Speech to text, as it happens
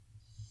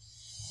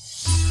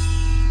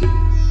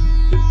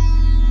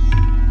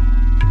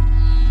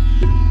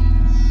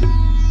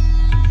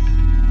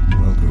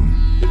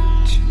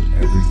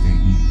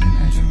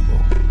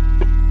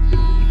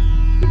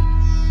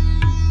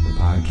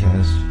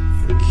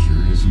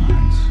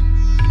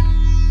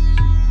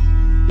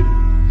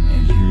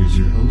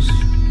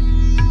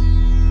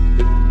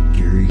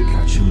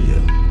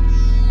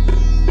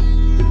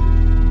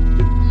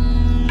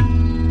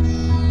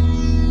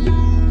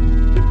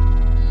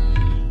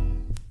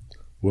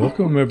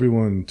Welcome,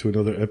 everyone, to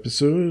another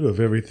episode of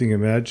Everything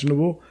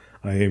Imaginable.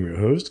 I am your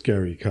host,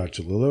 Gary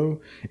Cocciolillo.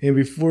 And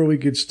before we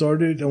get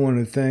started, I want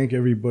to thank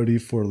everybody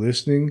for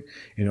listening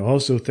and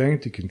also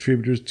thank the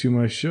contributors to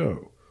my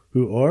show,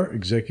 who are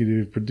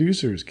executive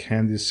producers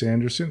Candace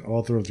Sanderson,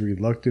 author of The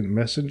Reluctant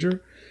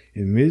Messenger,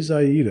 and Ms.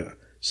 Aida,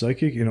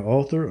 psychic and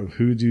author of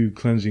Hoodoo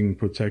Cleansing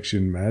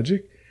Protection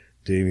Magic,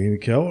 Damien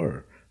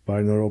Keller,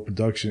 binaural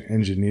production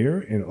engineer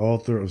and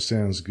author of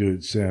Sounds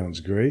Good,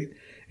 Sounds Great,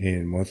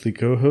 and monthly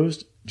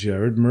co-host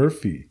Jared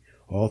Murphy,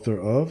 author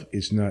of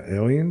It's Not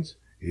Aliens,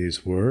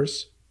 It's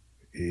Worse,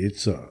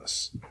 It's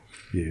Us.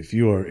 If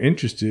you are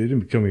interested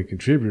in becoming a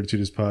contributor to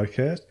this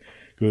podcast,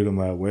 go to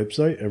my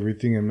website,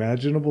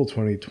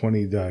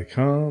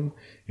 everythingimaginable2020.com,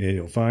 and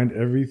you'll find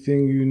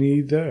everything you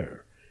need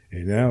there.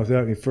 And now,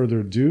 without any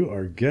further ado,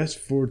 our guest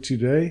for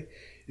today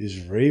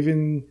is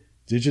Raven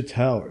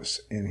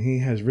Digitalis, and he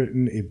has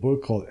written a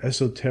book called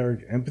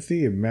Esoteric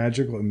Empathy, a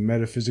magical and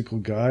metaphysical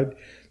guide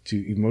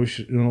to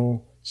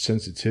emotional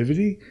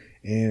sensitivity.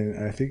 And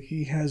I think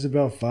he has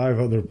about 5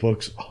 other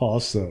books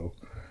also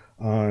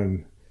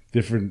on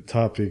different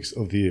topics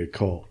of the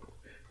occult.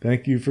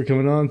 Thank you for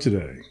coming on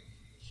today.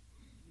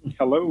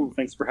 Hello,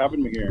 thanks for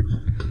having me here.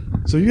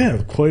 So you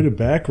have quite a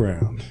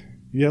background.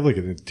 You have like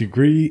a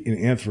degree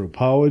in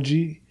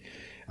anthropology.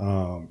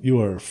 You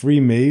are a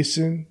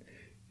Freemason.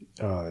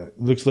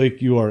 Looks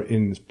like you are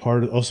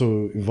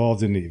also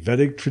involved in the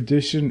Vedic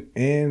tradition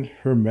and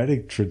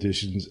Hermetic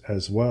traditions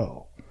as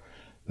well.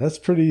 That's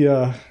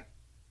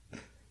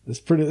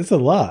that's a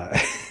lot.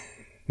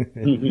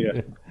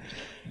 Yeah.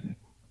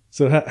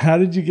 So how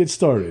did you get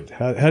started?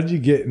 How did you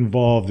get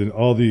involved in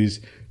all these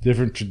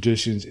different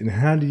traditions, and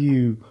how do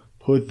you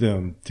put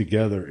them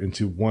together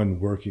into one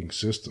working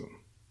system?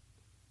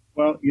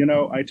 Well,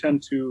 I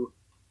tend to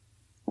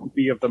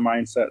be of the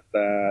mindset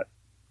that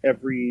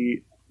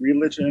every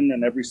religion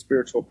and every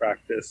spiritual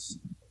practice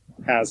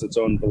has its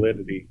own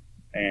validity,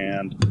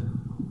 and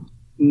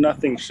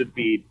nothing should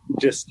be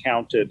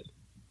discounted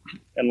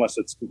unless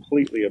it's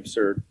completely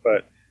absurd.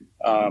 But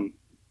I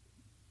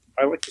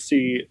like to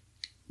see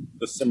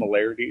the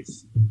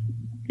similarities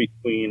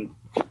between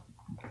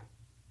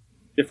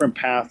different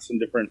paths and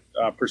different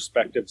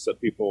perspectives that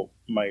people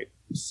might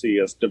see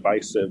as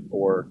divisive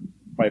or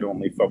might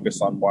only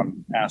focus on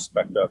one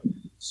aspect of.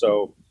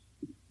 So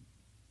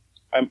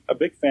I'm a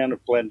big fan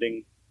of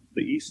blending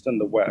the East and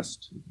the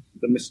West,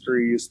 the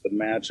mysteries, the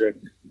magic,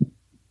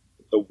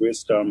 the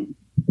wisdom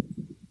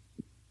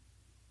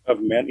of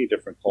many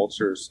different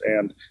cultures.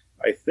 And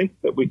I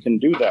think that we can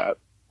do that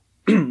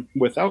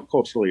without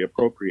culturally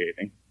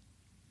appropriating,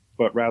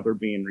 but rather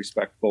being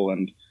respectful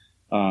and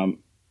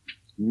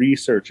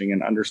researching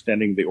and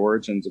understanding the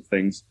origins of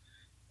things.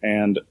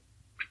 And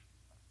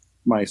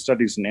my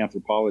studies in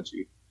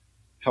anthropology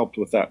helped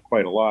with that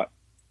quite a lot,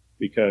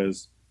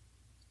 because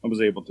I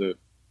was able to,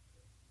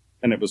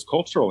 and it was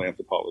cultural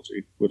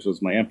anthropology, which was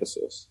my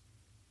emphasis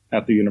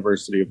at the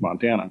University of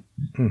Montana.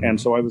 Mm-hmm. And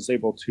so I was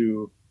able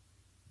to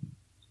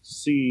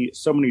see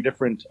so many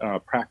different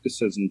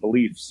practices and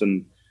beliefs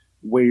and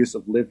ways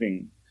of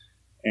living.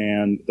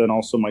 And then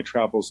also my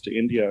travels to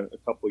India a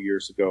couple of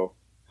years ago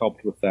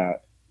helped with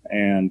that.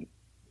 And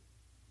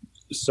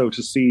so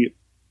to see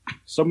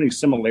so many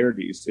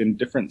similarities in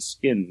different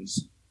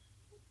skins,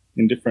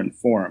 in different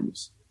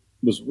forms,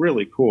 was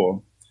really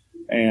cool.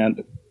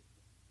 And,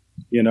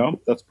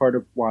 that's part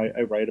of why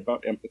I write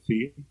about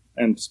empathy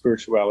and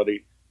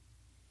spirituality.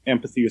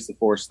 Empathy is the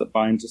force that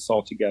binds us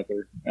all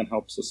together and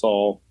helps us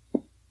all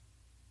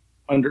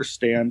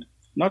understand,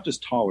 not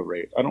just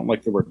tolerate. I don't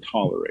like the word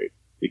tolerate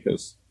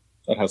because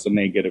that has a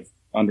negative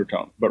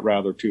undertone, but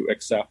rather to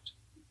accept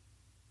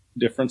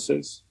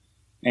differences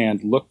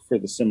and look for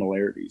the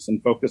similarities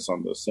and focus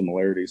on those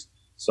similarities.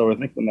 So I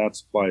think when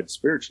that's applied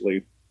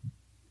spiritually,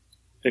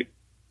 it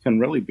can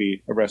really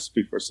be a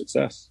recipe for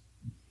success.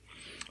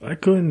 I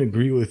couldn't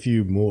agree with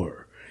you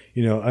more.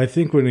 I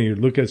think when you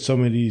look at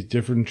some of these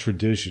different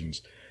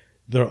traditions,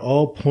 they're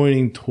all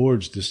pointing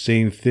towards the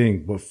same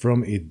thing, but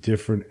from a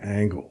different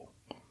angle,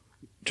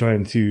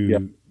 trying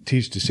to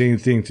teach the same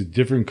thing to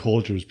different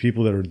cultures,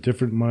 people that are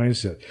different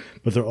mindset,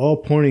 but they're all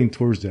pointing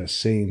towards that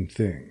same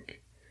thing.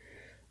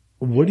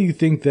 What do you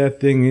think that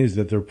thing is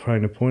that they're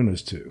trying to point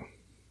us to?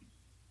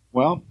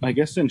 Well, I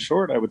guess in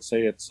short, I would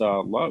say it's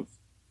love.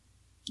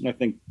 I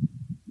think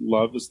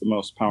love is the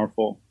most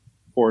powerful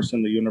force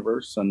in the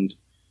universe and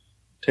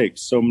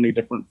takes so many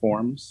different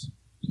forms.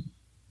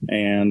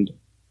 And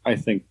I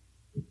think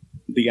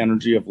the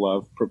energy of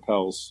love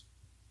propels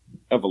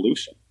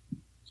evolution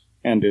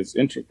and is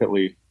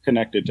intricately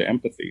connected to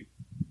empathy.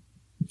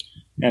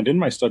 And in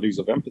my studies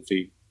of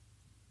empathy,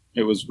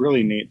 it was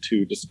really neat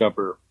to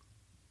discover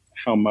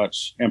how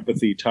much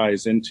empathy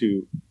ties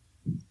into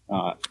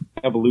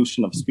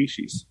evolution of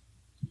species.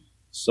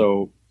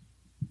 So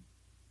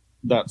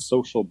that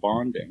social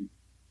bonding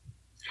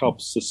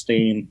helps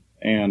sustain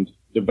and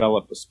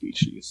develop a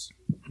species,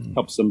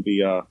 helps them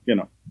be,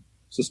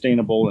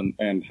 sustainable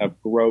and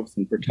have growth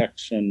and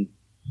protection.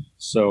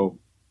 So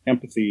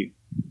empathy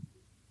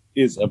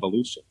is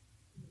evolution.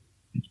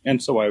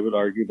 And so I would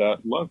argue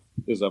that love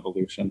is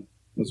evolution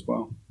as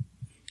well.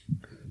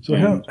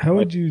 So how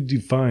would you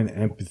define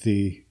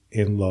empathy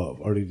and love?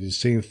 Are they the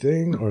same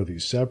thing? Or are they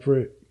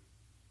separate?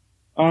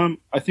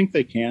 I think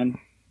they can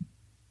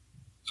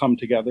come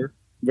together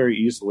very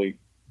easily.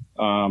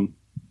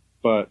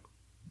 But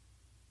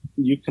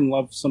you can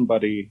love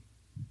somebody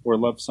or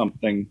love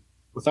something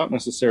without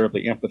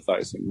necessarily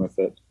empathizing with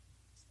it.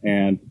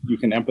 And you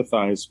can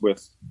empathize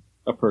with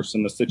a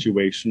person, a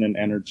situation, an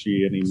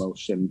energy, an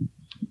emotion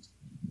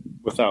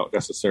without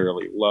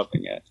necessarily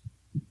loving it.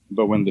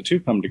 But when the two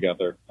come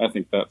together, I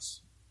think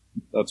that's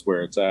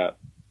where it's at.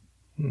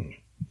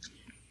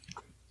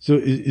 So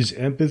is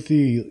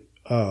empathy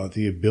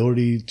the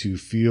ability to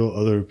feel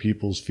other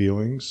people's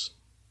feelings?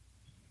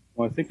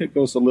 Well, I think it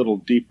goes a little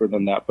deeper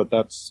than that, but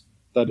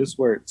that is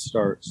where it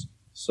starts.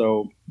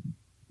 So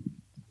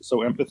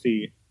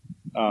empathy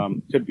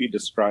could be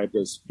described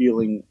as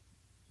feeling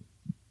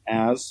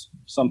as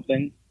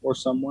something or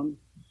someone,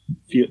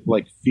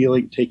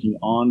 feeling, taking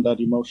on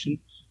that emotion.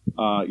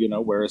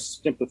 Whereas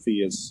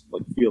sympathy is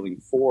like feeling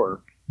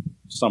for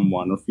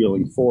someone or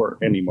feeling for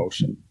an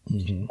emotion.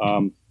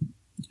 Mm-hmm.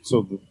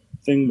 So the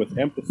thing with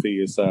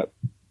empathy is that,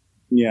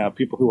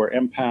 people who are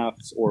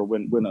empaths, or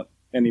when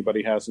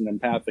anybody has an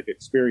empathic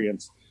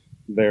experience,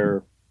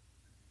 they're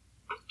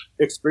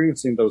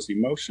experiencing those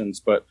emotions,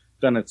 but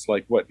then it's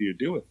like, what do you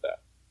do with that?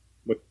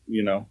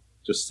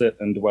 Just sit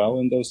and dwell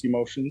in those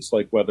emotions,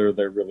 like whether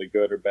they're really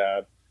good or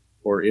bad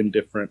or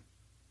indifferent.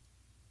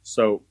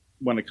 So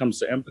when it comes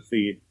to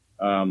empathy,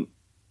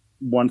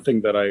 one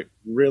thing that I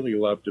really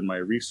loved in my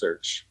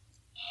research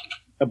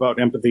about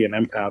empathy and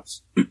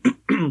empaths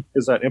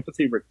is that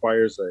empathy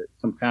requires a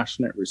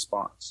compassionate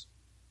response.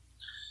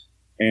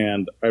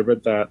 And I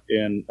read that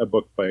in a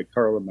book by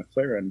Carla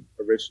McLaren,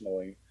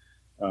 originally,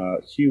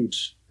 a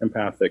huge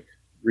empathic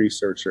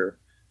researcher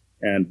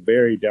and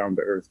very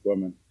down-to-earth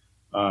woman.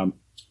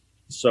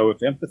 So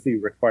if empathy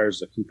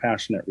requires a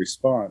compassionate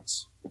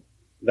response,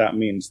 that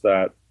means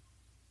that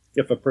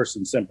if a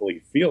person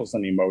simply feels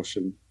an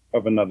emotion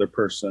of another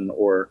person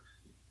or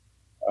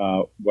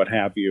what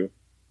have you,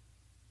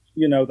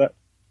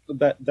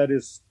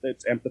 it's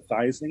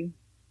empathizing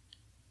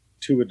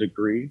to a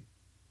degree,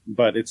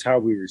 but it's how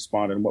we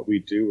respond and what we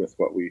do with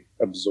what we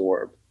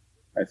absorb,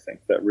 I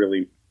think, that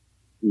really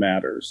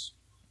matters.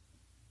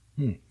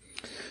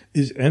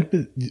 Is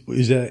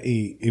that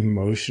a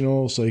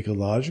emotional,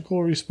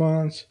 psychological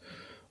response,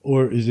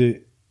 or is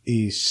it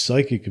a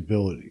psychic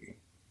ability?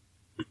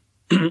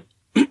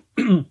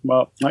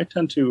 Well, I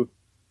tend to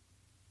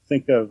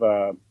think of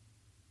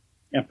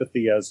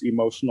empathy as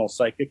emotional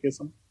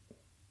psychicism.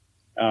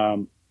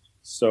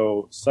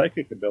 So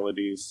psychic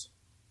abilities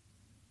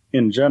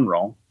in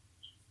general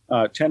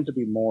tend to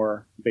be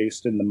more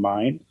based in the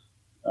mind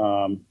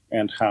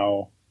and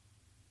how,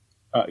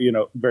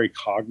 very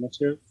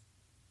cognitive,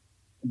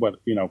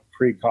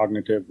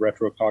 precognitive,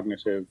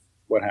 retrocognitive,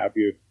 what have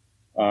you.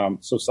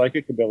 So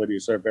psychic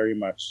abilities are very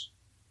much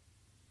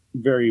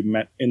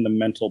in the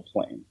mental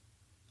plane.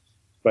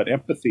 But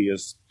empathy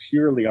is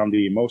purely on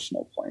the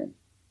emotional plane,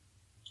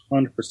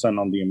 100%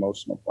 on the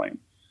emotional plane.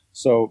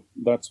 So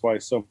that's why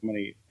so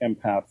many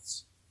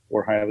empaths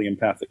or highly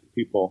empathic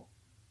people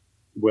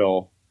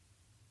will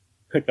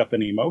pick up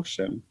an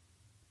emotion,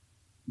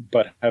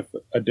 but have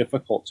a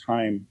difficult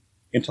time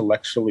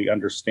intellectually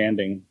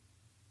understanding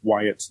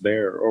why it's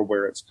there or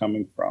where it's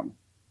coming from.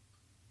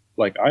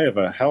 Like, I have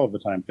a hell of a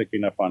time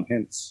picking up on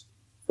hints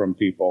from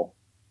people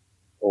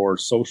or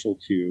social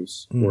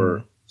cues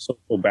or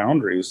social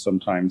boundaries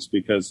sometimes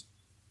because,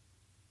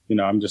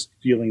 I'm just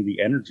feeling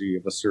the energy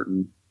of a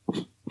certain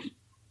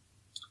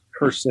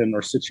person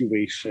or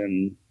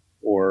situation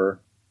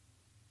or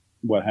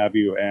what have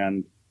you.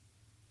 And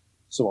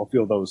so I'll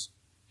feel those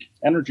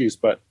energies,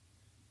 but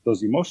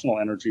those emotional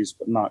energies,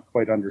 but not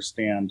quite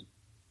understand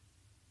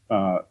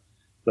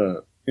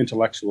the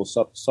intellectual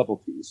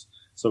subtleties.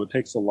 So it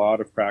takes a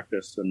lot of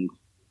practice and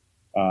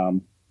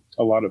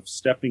a lot of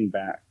stepping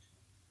back,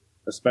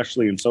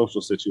 especially in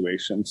social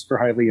situations, for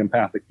highly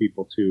empathic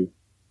people to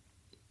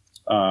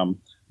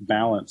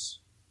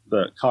balance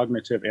the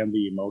cognitive and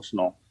the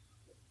emotional.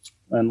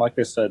 And like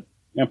I said,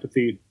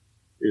 empathy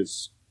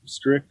is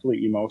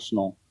strictly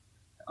emotional.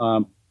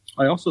 I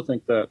also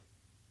think that,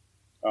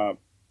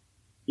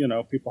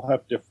 people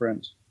have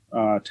different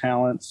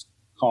talents,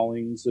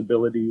 callings,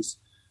 abilities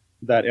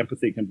that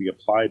empathy can be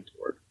applied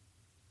toward.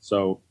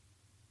 So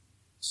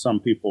some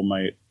people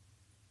might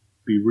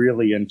be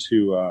really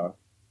into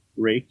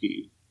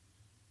Reiki,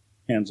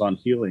 hands-on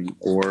healing,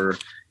 or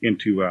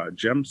into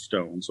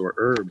gemstones or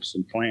herbs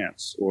and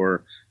plants,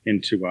 or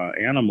into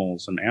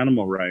animals and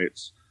animal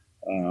rights.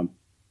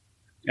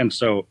 And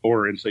so,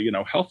 or into,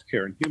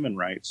 healthcare and human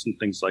rights and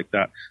things like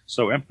that.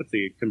 So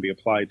empathy can be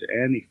applied to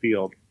any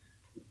field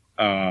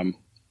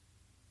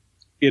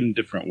in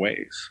different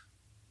ways.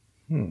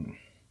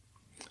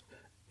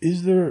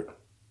 Is there,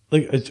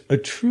 like, a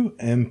true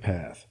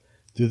empath?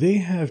 Do they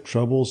have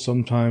trouble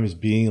sometimes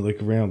being,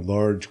 like, around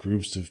large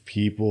groups of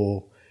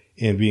people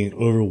and being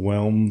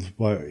overwhelmed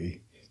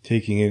by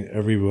taking in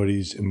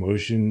everybody's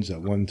emotions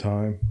at one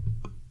time?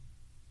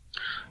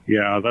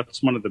 Yeah,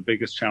 that's one of the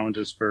biggest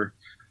challenges for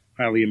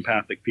highly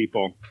empathic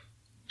people,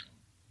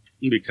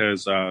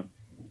 because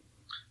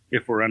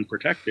if we're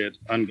unprotected,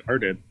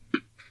 unguarded,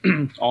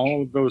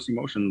 all of those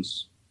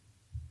emotions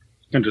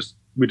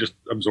we just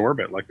absorb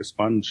it like a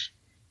sponge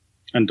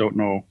and don't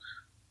know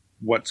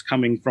what's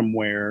coming from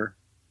where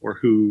or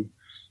who.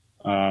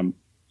 And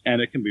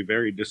it can be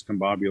very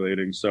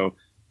discombobulating. So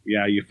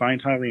yeah, you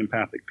find highly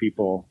empathic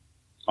people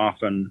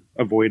often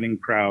avoiding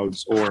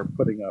crowds or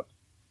putting up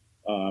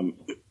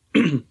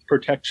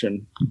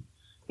protection.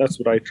 That's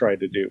what I try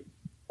to do,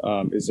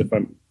 is if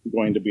I'm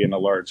going to be in a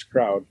large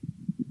crowd,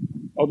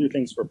 I'll do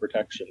things for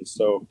protection.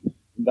 So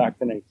that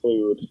can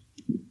include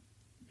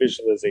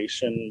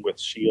visualization with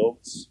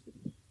shields,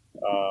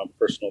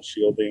 personal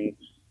shielding,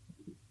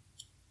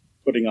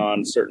 putting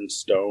on certain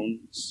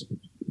stones,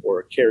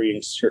 or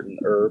carrying certain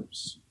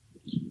herbs,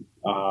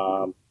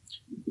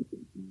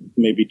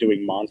 maybe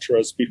doing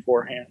mantras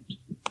beforehand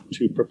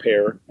to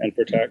prepare and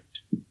protect.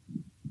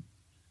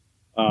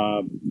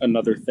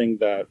 Another thing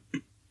that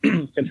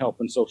can help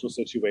in social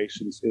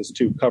situations is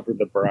to cover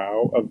the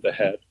brow of the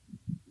head,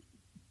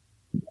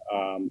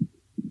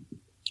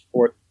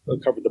 or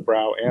cover the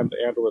brow and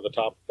or the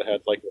top of the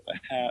head, like with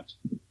a hat.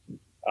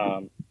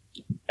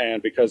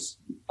 And because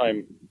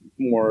I'm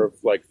more of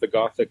like the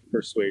Gothic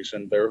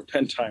persuasion, there have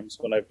been times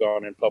when I've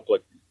gone in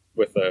public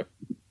with a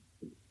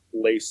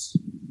lace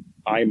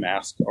eye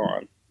mask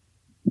on,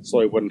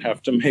 so I wouldn't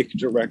have to make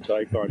direct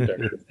eye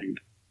contact with you.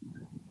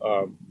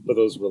 But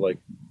those were like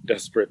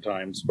desperate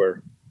times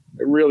where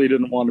I really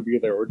didn't want to be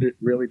there, or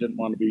really didn't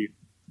want to be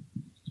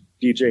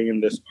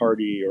DJing this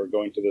party or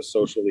going to this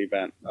social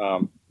event,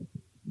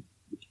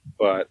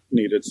 but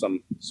needed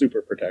some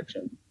super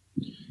protection.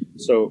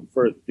 So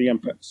for the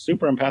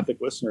super empathic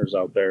listeners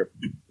out there,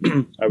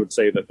 I would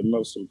say that the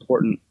most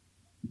important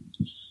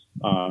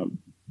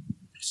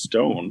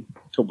stone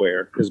to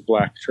wear is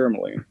black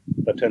tourmaline.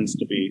 That tends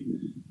to be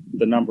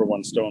the number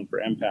one stone for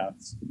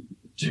empaths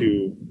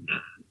to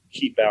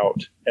keep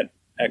out an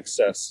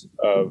excess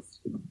of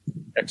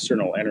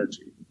external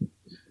energy.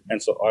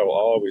 And so I will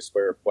always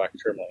wear black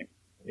tourmaline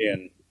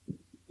in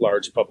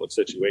large public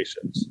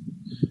situations.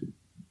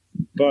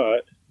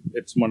 But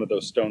it's one of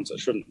those stones that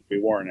shouldn't be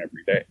worn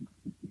every day,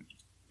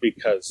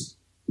 because,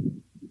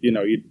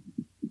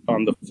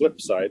 on the flip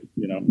side,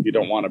 you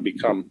don't want to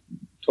become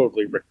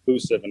totally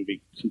reclusive and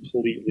be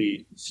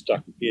completely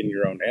stuck in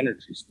your own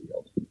energy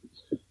field.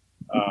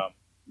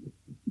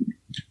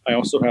 I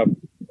also have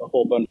a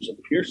whole bunch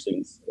of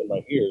piercings in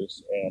my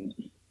ears, and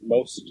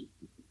most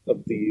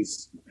of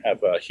these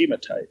have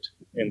hematite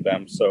in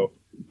them, so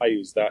I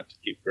use that to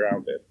keep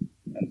grounded.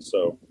 And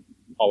so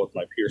all of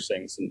my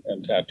piercings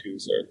and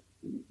tattoos are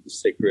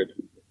sacred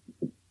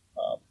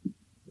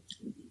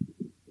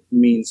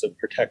means of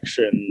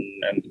protection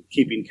and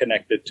keeping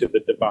connected to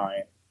the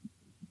divine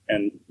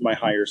and my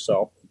higher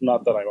self.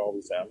 Not that I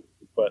always am,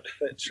 but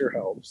it sure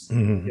helps.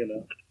 Mm-hmm.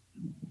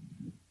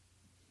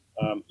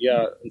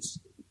 Yeah. And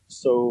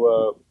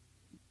so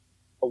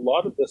a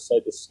lot of this I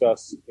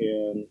discuss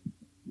in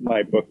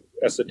my book,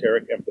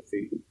 Esoteric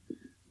Empathy.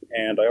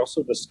 And I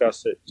also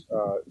discuss it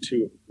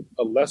to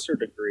a lesser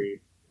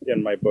degree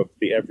in my book,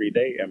 The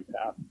Everyday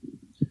Empath.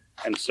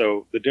 And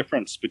so the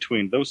difference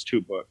between those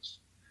two books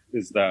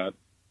is that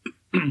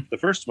the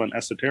first one,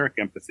 Esoteric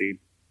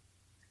Empathy,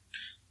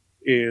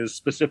 is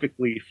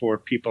specifically for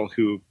people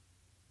who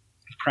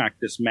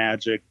practice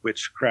magic,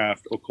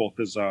 witchcraft,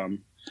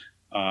 occultism,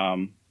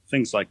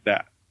 things like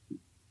that.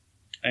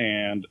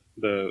 And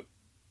the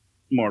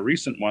more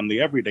recent one, The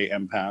Everyday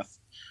Empath,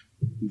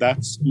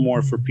 that's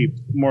more for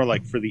people, more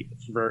like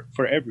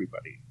for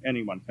everybody.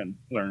 Anyone can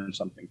learn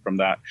something from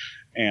that,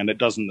 and it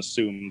doesn't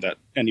assume that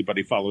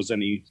anybody follows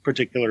any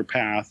particular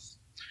path.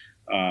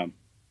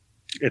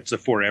 It's a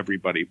for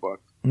everybody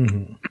book.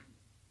 Mm-hmm.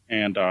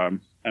 And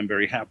I'm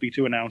very happy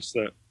to announce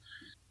that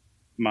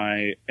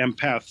my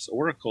Empath's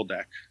Oracle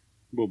deck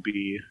will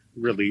be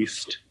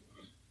released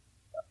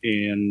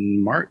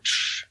in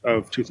March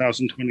of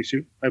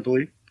 2022, I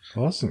believe.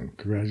 Awesome.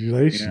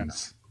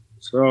 Congratulations. Yeah.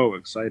 So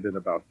excited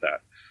about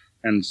that.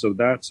 And so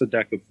that's a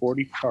deck of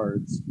 40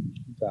 cards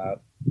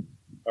that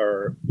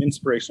are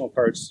inspirational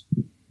cards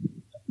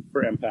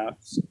for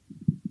empaths,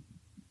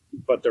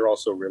 but they're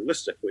also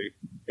realistically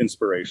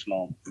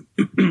inspirational.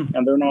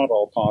 And they're not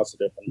all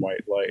positive and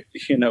white light,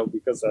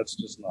 because that's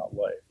just not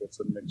life. It's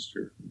a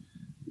mixture.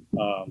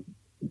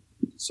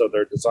 So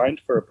they're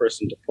designed for a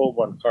person to pull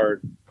one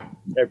card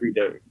every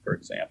day, for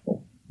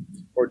example,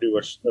 or do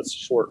a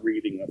short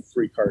reading of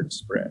 3-card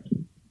spread.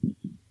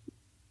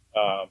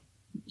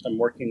 I'm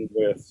working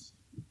with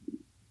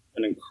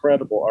an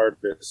incredible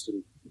artist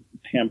in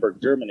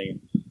Hamburg, Germany,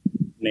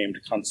 named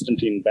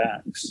Konstantin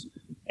Bax,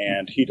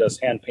 and he does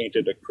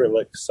hand-painted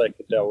acrylic,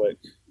 psychedelic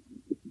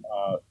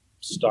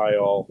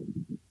style,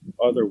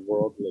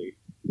 otherworldly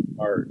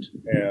art.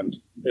 And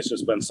it's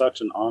just been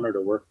such an honor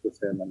to work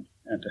with him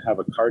and to have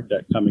a card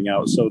deck coming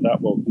out. So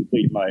that will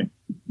complete my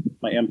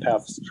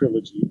Empaths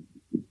trilogy.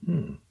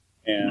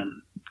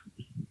 And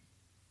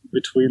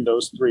between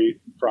those three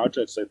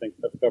projects, I think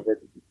I've covered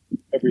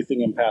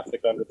everything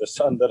empathic under the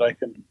sun that I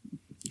can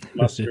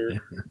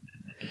muster.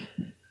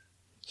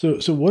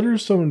 So what are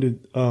some of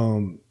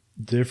the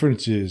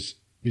differences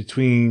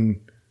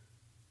between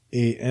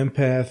a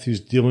empath who's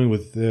dealing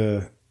with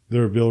their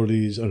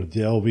abilities on a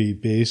daily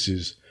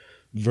basis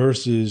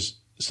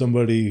versus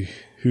somebody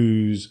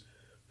who's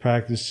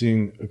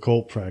practicing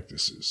occult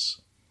practices?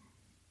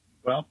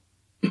 Well,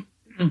 I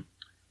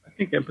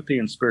think empathy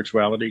and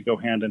spirituality go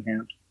hand in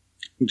hand,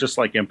 just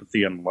like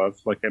empathy and love,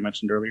 like I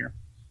mentioned earlier.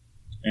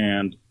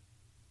 And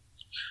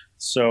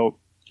so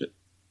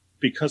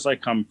because I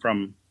come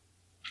from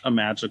a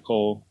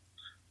magical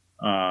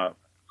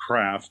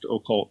craft,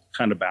 occult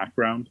kind of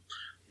background,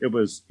 it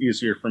was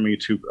easier for me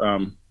to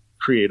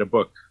create a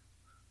book.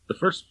 The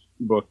first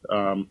book,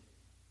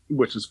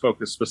 which is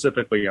focused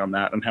specifically on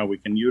that and how we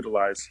can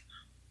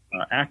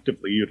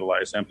actively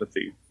utilize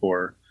empathy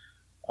for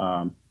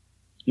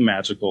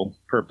magical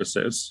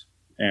purposes.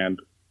 And,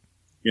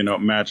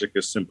 magic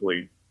is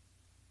simply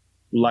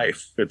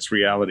life, it's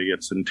reality,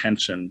 it's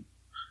intention.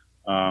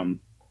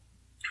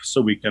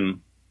 So we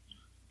can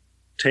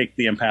take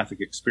the empathic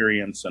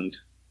experience and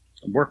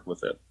work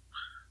with it.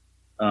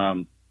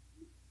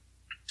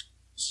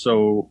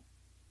 So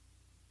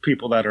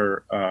people that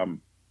are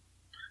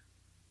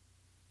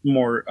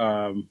more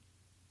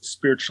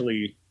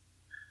spiritually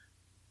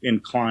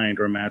inclined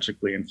or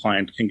magically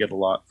inclined can get a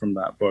lot from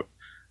that book.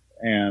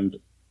 And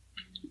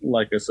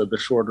like I said, the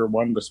shorter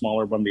one, the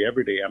smaller one, the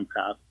Everyday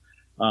Empath,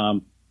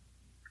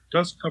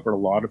 does cover a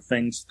lot of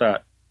things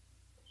that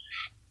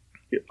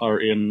are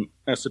in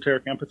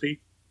esoteric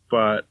empathy,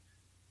 but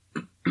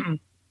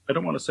I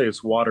don't want to say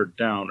it's watered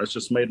down. It's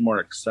just made more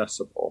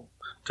accessible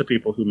to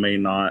people who may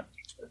not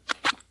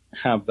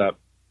have that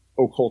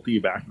occult-y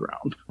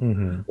background,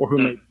 mm-hmm. or who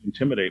may be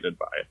intimidated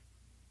by it.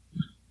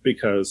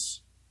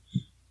 Because,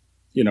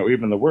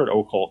 even the word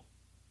occult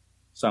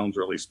sounds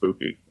really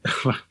spooky.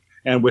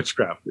 And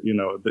witchcraft,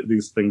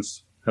 these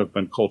things have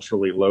been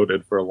culturally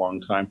loaded for a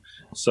long time.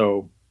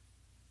 So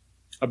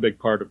a big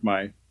part of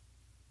my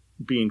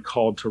being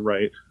called to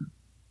write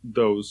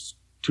those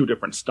two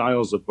different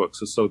styles of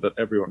books is so that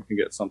everyone can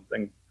get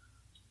something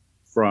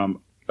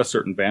from a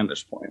certain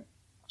vantage point.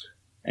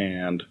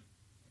 And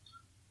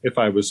if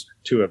I was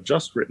to have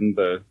just written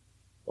the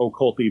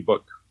occult-y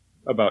book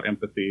about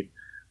empathy,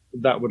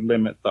 that would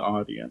limit the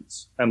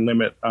audience and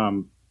limit,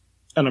 and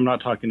I'm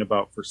not talking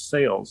about for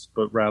sales,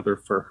 but rather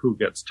for who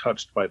gets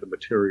touched by the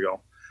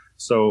material.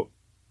 So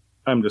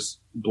I'm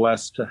just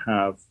blessed to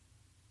have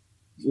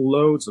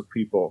loads of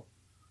people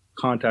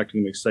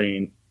contacting me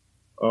saying,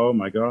 oh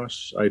my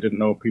gosh, I didn't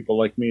know people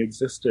like me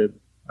existed.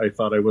 I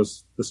thought I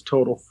was this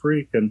total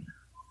freak, and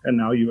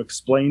now you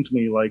explained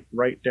me like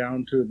right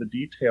down to the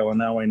detail, and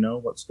now I know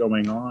what's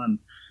going on.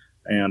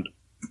 And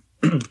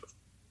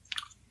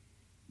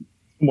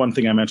one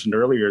thing I mentioned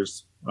earlier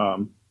is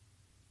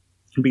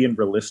being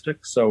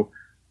realistic. So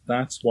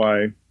that's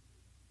why,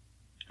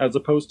 as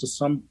opposed to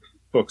some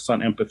books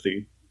on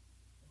empathy,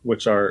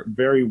 which are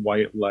very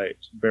white light,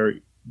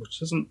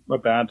 which isn't a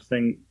bad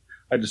thing,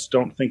 I just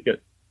don't think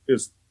it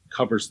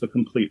covers the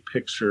complete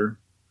picture.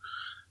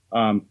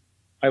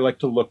 I like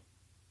to look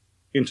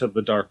into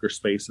the darker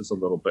spaces a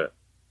little bit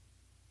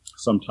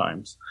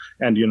sometimes.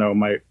 And,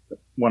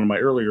 one of my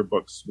earlier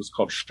books was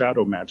called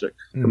Shadow Magic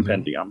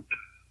Compendium,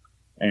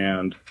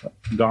 and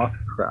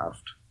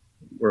Gothcraft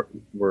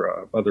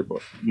were other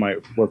book. My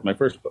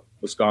first book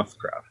was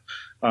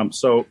Gothcraft.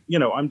 So,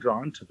 I'm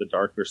drawn to the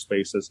darker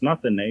spaces,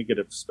 not the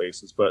negative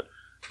spaces, but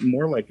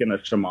more like in a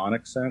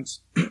shamanic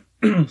sense.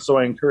 So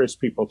I encourage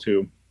people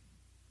to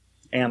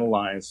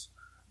analyze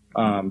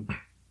the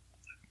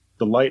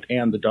light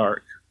and the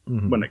dark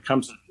when it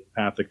comes to the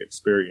empathic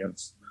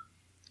experience.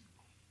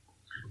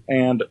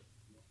 And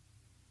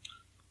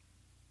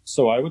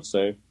so I would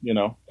say,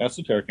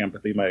 esoteric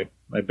empathy,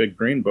 my big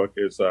green book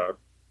is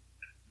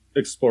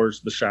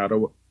explores the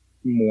shadow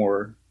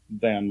more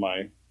than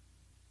my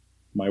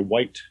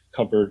white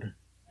covered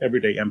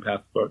Everyday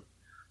Empath book,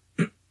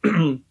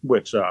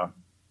 which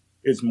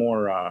is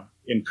more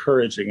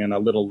encouraging and a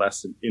little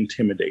less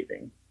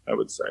intimidating, I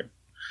would say.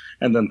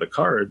 And then the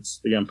cards,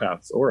 the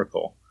Empath's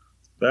Oracle,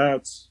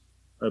 that's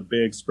a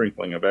big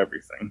sprinkling of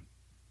everything.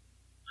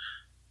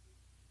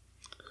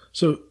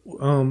 So,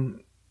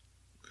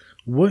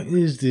 what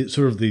is the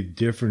sort of the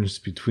difference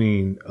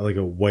between like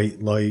a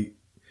white light?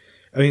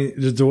 I mean,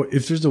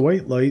 if there's a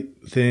white light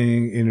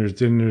thing and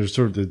there's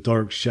sort of the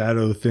dark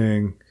shadow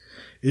thing,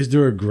 is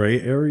there a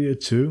gray area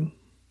too?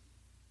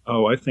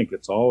 Oh, I think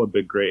it's all a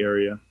big gray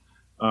area.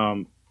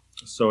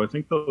 So I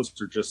think those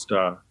are just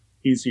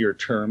easier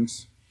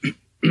terms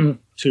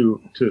to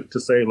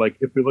say. Like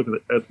if we look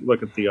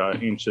at the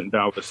ancient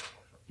Taoist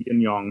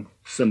yin yang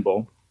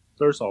symbol,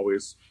 there's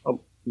always a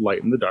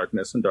light in the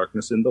darkness and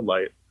darkness in the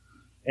light.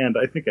 And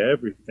I think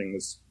everything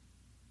is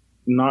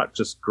not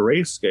just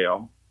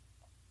grayscale,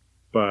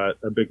 but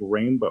a big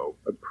rainbow,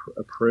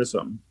 a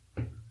prism.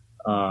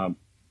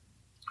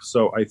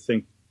 So I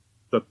think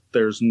that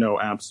there's no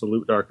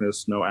absolute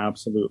darkness, no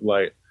absolute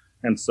light.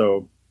 And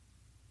so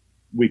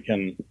we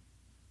can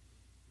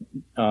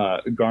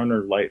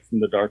garner light from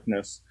the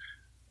darkness,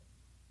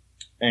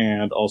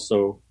 and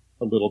also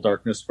a little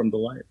darkness from the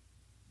light.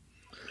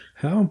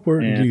 How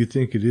important do you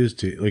think it is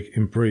to like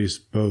embrace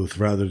both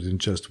rather than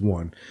just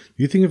one?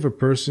 Do you think if a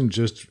person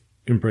just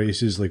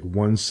embraces like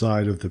one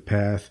side of the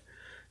path,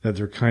 that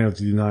they're kind of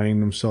denying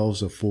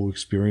themselves a full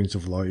experience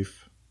of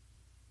life?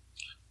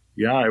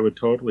 Yeah, I would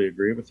totally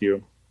agree with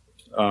you.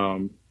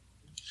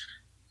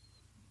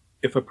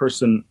 If a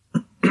person,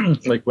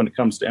 like when it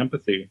comes to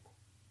empathy,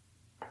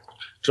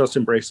 just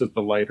embraces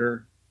the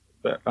lighter,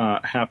 the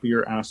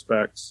happier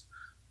aspects,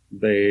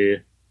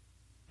 and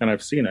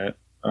I've seen it,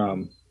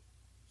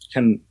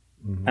 can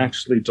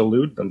actually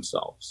delude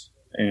themselves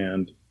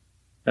and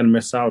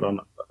miss out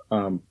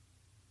on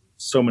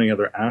so many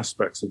other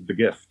aspects of the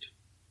gift.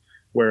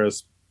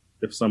 Whereas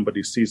if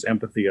somebody sees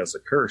empathy as a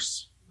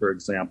curse, for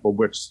example,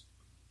 which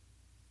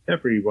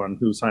everyone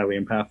who's highly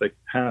empathic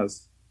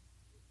has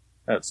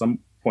at some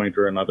point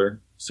or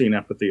another seen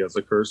empathy as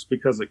a curse,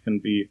 because it can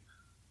be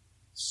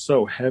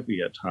so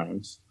heavy at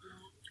times.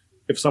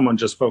 If someone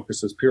just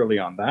focuses purely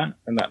on that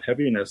and that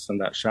heaviness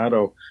and that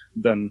shadow,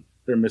 then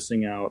they're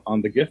missing out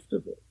on the gift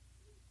of it,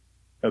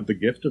 of the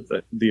gift of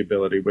the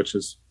ability, which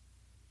is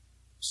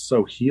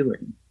so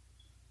healing.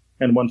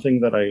 And one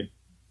thing that I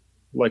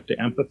like to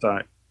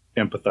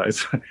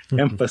emphasize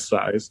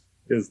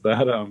is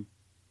that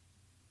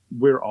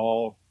we're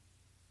all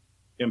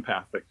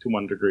empathic to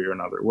one degree or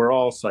another. We're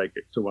all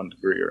psychic to one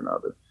degree or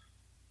another.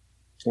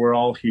 We're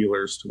all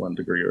healers to one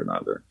degree or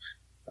another.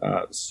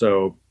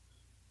 So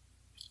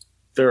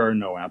there are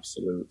no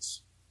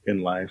absolutes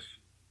in life,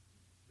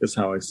 is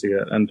how I see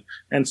it.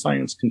 And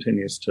science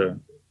continues to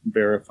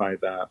verify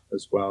that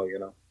as well, you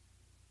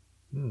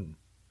know.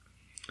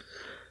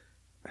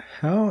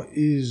 How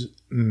is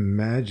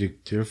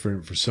magic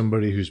different for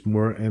somebody who's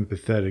more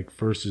empathetic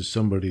versus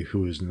somebody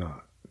who is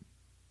not?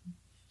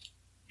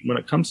 When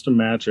it comes to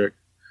magic,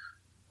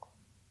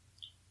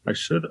 I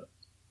should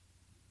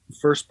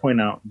first point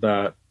out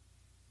that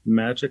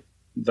magic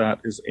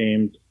that is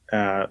aimed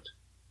at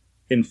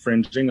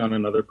infringing on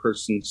another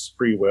person's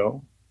free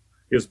will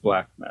is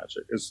black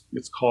magic.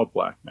 It's called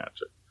black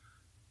magic,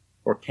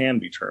 or can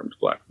be termed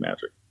black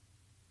magic.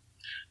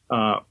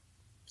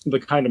 The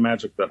kind of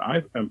magic that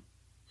I am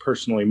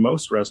personally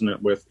most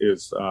resonant with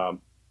is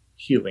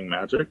healing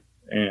magic,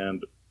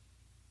 and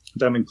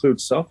that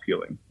includes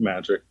self-healing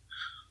magic,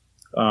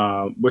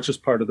 which is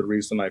part of the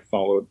reason I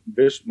followed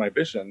my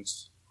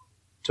visions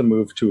to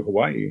move to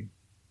Hawaii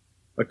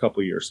a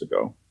couple years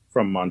ago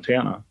from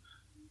Montana,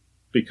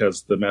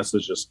 because the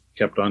message just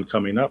kept on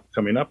coming up.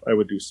 I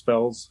would do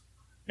spells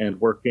and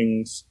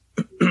workings,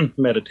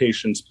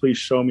 meditations. Please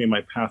show me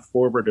my path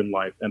forward in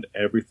life. And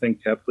everything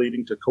kept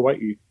leading to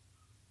Kauai.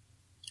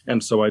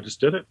 And so I just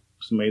did it,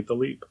 just made the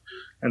leap.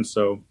 And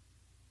so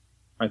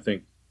I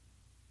think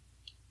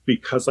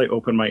because I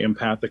opened my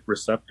empathic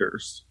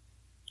receptors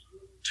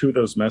to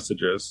those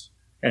messages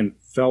and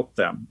felt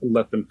them,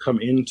 let them come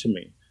into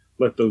me,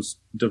 let those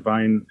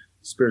divine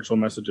spiritual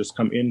messages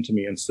come into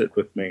me and sit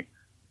with me,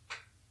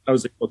 I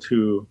was able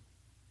to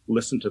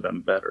listen to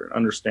them better,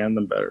 understand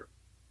them better.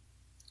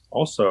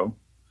 Also,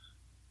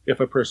 if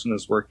a person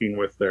is working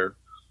with their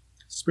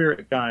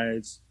spirit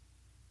guides,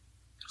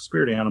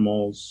 spirit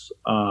animals,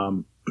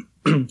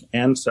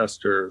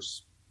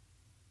 ancestors,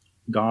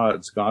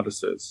 gods,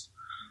 goddesses,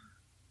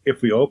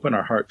 if we open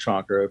our heart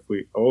chakra, if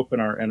we open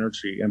our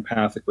energy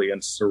empathically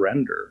and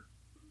surrender,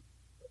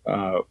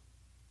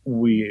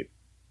 we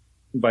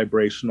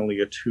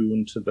vibrationally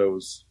attune to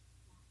those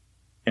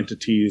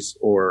entities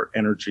or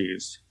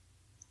energies.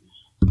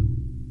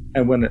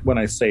 And when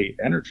I say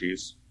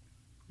energies,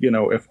 you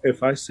know,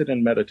 if I sit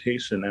in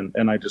meditation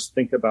and I just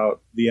think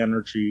about the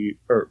energy,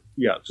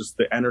 just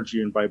the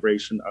energy and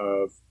vibration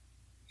of,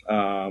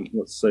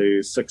 let's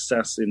say,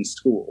 success in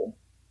school,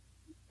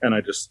 and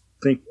I just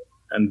think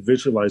and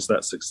visualize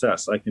that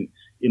success, I can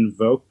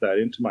invoke that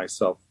into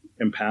myself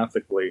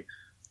empathically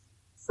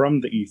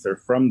from the ether,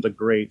 from the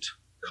great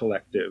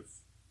collective.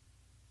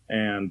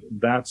 And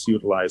that's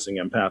utilizing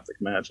empathic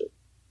magic.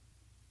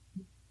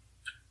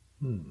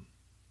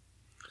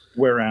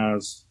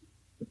 Whereas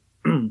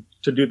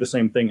to do the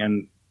same thing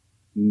and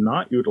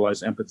not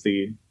utilize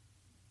empathy,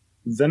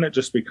 then it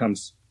just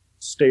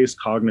stays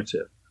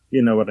cognitive.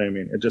 You know what I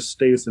mean? It just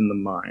stays in the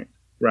mind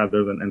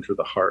rather than enter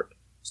the heart.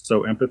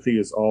 So empathy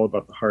is all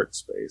about the heart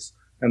space.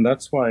 And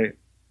that's why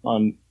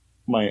on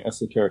my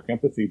esoteric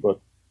empathy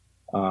book,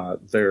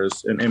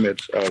 there's an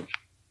image of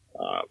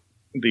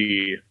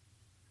the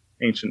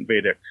ancient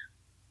Vedic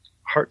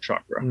heart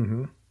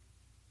chakra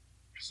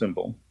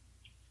symbol.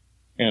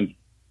 And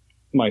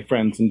my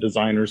friends and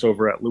designers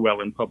over at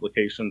Llewellyn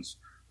Publications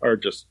are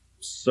just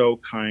so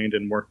kind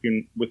and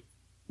working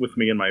with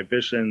me in my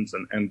visions,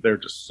 and they're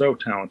just so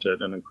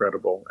talented and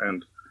incredible.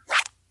 And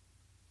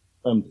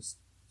I'm just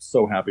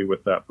so happy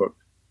with that book.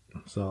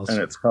 That's awesome.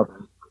 And its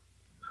cover.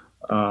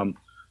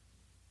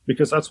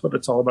 Because that's what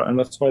it's all about. And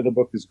that's why the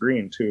book is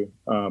green too,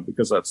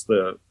 because that's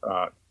the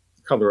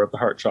color of the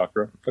heart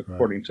chakra,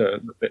 according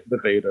to the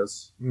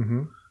Vedas.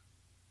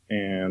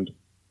 And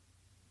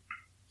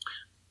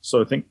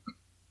So I think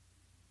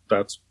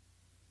that's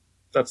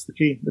the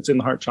key. It's in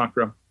the heart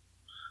chakra.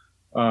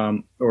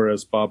 Or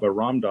as Baba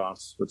Ram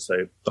Dass would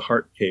say, the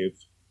heart cave.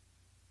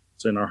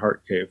 It's in our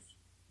heart cave.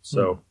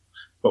 So,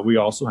 but we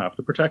also have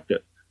to protect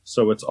it.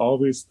 So it's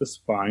always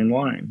this fine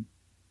line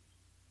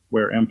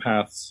where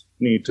empaths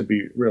need to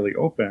be really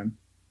open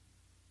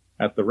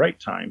at the right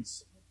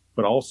times,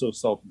 but also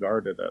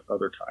self-guarded at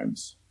other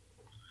times.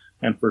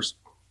 And for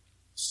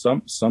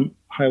some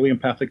highly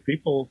empathic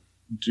people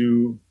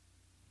do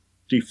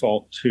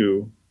default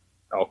to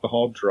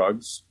alcohol,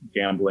 drugs,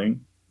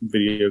 gambling,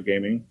 video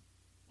gaming,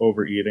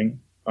 overeating,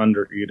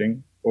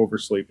 undereating,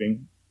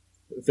 oversleeping,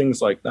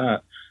 things like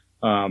that,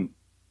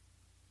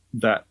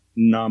 that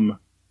numb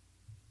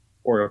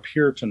or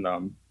appear to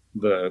numb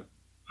the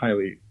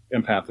highly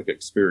empathic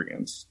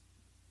experience.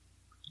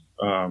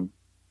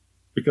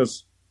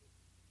 Because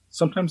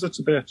sometimes it's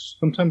a bitch,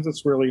 sometimes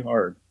it's really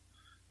hard.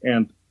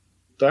 And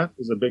that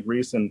is a big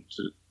reason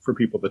for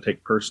people to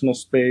take personal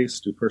space,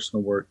 do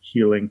personal work,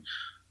 healing.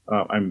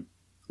 I'm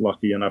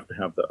lucky enough to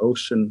have the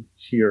ocean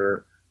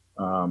here.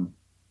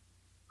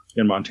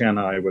 In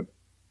Montana, I would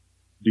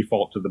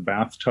default to the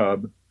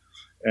bathtub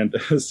and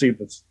see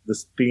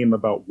this theme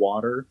about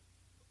water.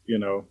 You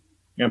know,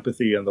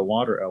 empathy and the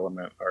water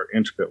element are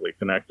intricately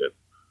connected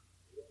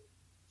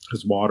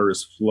because water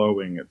is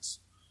flowing. It's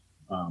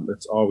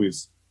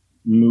always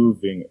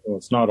moving. Well,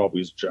 it's not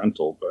always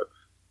gentle,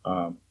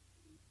 but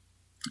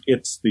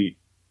it's the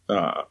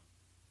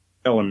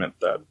element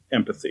that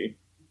empathy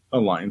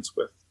aligns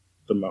with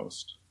the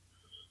most.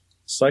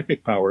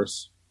 Psychic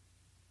powers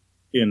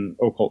in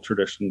occult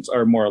traditions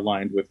are more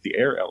aligned with the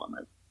air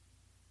element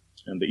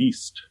and the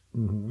east,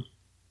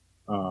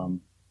 the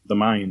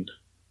mind,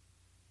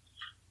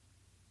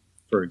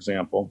 for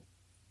example.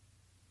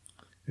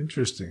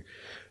 Interesting.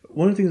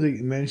 One of the things that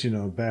you mentioned,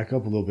 I'll back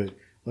up a little bit.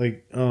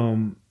 Like,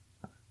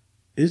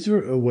 is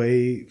there a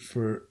way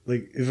for,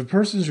 like, if a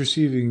person's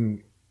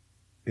receiving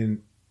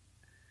an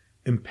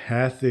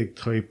empathic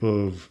type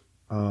of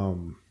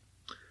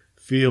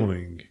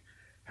feeling,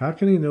 how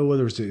can he know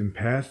whether it's an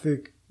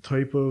empathic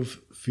type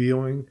of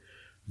feeling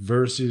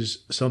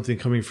versus something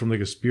coming from like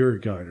a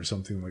spirit guide or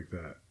something like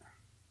that?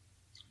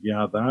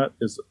 Yeah, that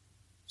is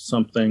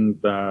something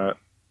that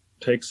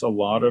takes a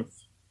lot of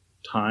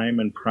time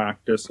and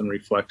practice and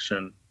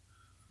reflection.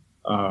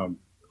 I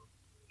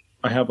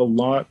have a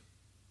lot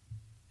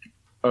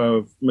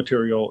of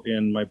material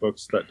in my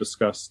books that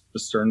discuss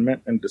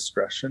discernment and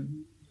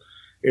discretion.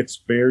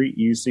 It's very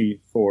easy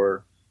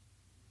for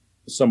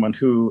someone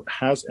who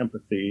has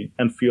empathy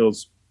and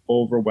feels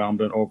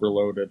overwhelmed and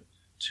overloaded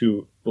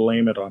to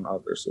blame it on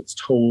others. It's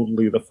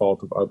totally the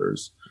fault of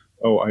others.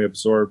 Oh, I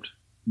absorbed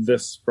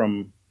this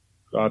from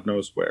God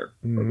knows where,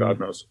 or God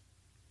knows,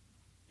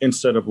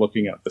 instead of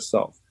looking at the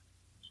self.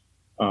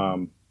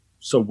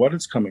 So what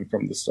is coming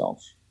from the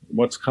self?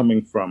 What's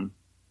coming from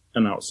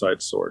an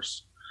outside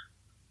source?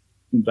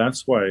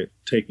 That's why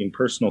taking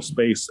personal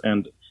space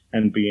and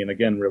being,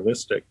 again,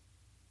 realistic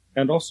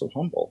and also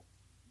humble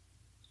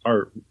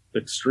are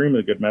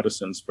extremely good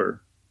medicines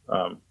for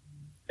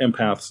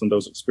empaths and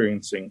those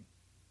experiencing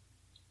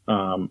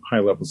high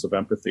levels of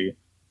empathy,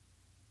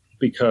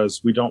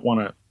 because we don't want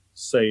to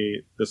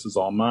say this is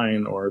all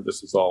mine or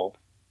this is all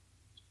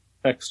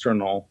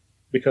external,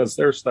 because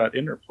there's that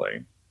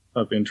interplay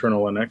of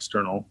internal and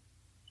external,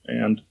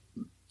 and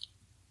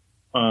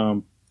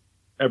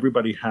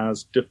everybody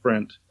has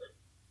different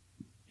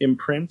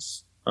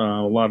imprints, a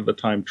lot of the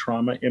time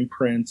trauma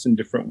imprints in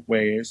different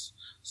ways.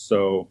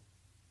 So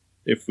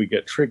if we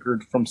get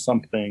triggered from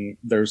something,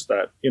 there's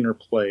that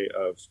interplay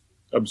of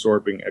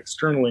absorbing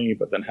externally,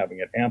 but then having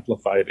it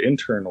amplified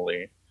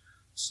internally.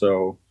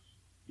 So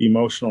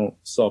emotional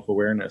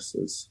self-awareness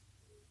is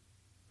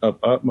of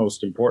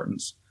utmost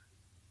importance.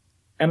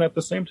 And at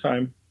the same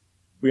time,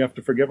 we have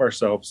to forgive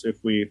ourselves if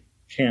we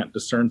can't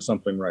discern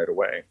something right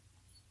away.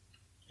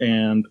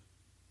 And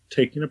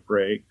taking a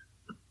break,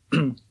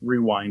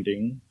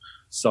 rewinding,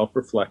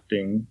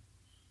 self-reflecting,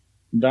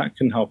 that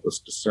can help us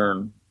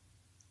discern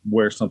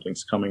where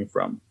something's coming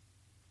from.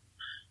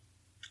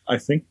 I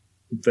think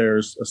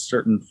there's a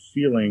certain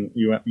feeling,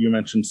 you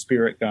mentioned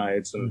spirit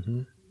guides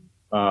and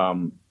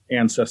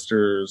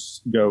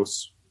ancestors,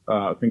 ghosts,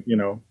 I think,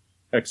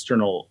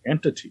 external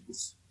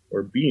entities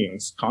or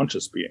beings,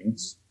 conscious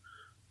beings.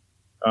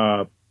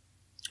 I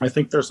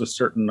think there's a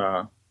certain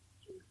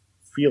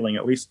feeling,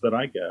 at least that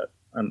I get,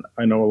 and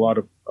I know a lot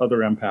of other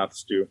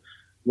empaths do,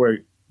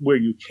 where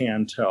you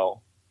can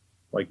tell,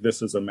 like,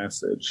 this is a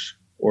message,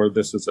 or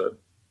this is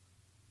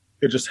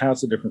it just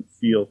has a different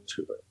feel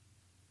to it,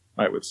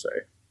 I would say.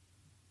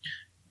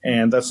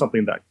 And that's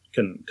something that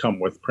can come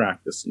with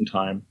practice and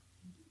time.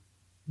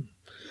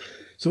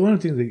 So one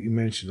of the things that you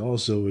mentioned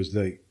also is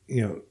that,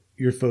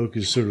 your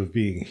focus sort of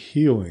being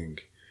healing.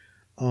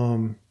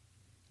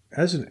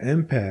 As an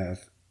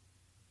empath,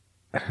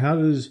 how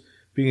does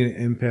being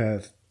an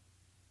empath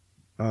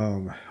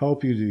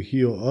help you to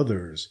heal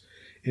others?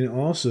 And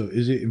also,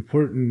 is it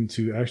important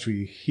to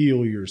actually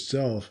heal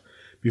yourself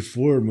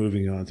before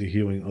moving on to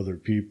healing other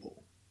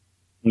people?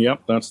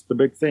 Yep, that's the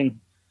big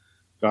thing.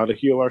 got to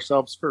heal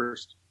ourselves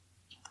first.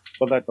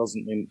 But that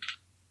doesn't mean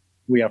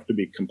we have to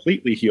be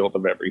completely healed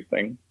of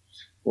everything.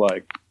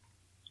 Like,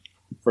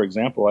 for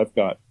example, I've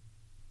got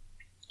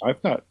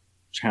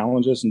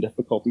challenges and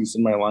difficulties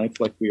in my life,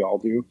 like we all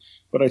do,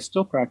 but I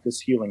still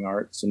practice healing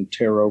arts and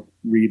tarot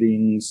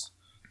readings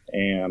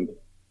and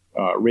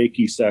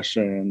Reiki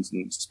sessions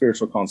and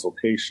spiritual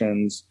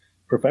consultations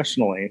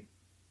professionally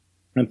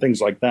and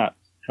things like that.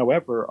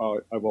 However,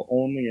 I will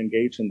only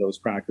engage in those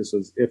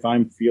practices if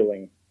I'm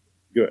feeling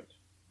good.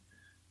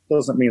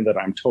 Doesn't mean that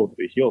I'm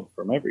totally healed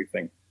from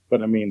everything,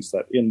 but it means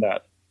that in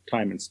that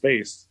time and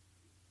space,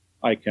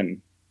 I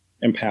can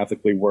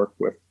empathically work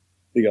with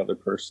the other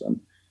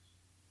person.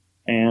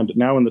 And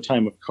now in the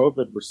time of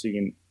COVID, we're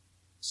seeing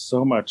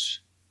so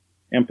much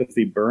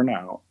empathy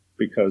burnout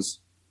because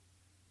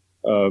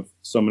of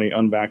so many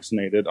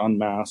unvaccinated,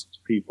 unmasked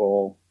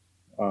people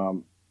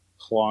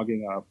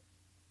clogging up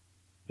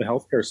the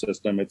healthcare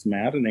system. It's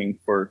maddening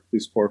for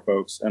these poor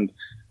folks. And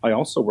I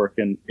also work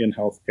in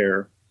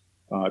healthcare,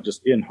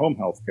 just in-home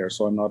healthcare,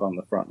 so I'm not on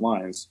the front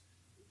lines.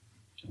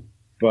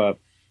 But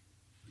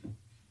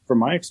from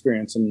my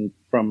experience and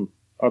from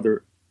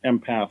other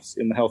empaths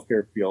in the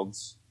healthcare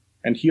fields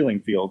and healing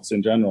fields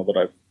in general that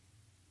I've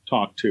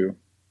talked to,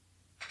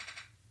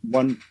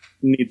 one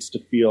needs to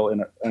feel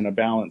in a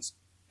balanced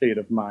state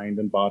of mind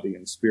and body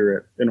and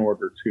spirit in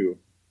order to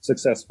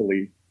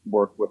successfully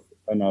work with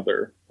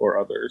another or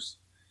others.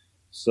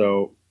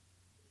 So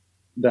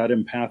that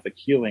empathic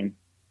healing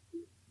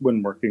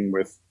when working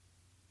with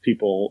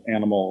people,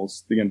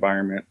 animals, the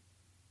environment,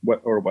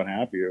 what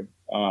have you,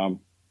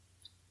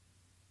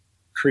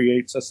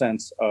 creates a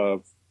sense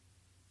of,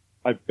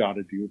 I've got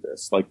to do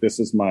this. Like, this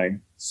is my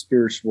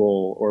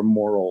spiritual or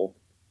moral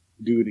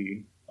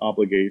duty,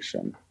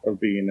 obligation of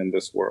being in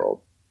this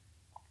world.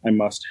 I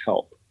must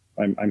help.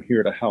 I'm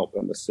here to help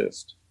and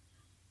assist.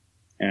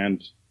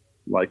 And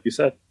like you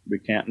said, we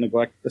can't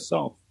neglect the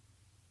self.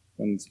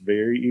 And it's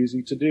very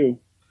easy to do.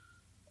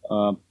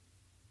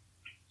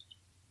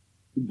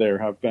 There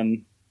have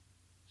been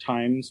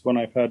times when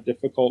I've had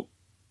difficult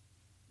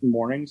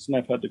mornings and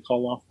I've had to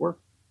call off work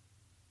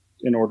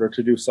in order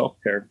to do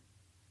self-care.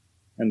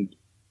 And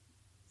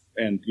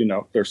you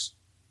know, there's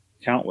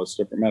countless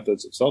different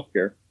methods of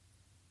self-care.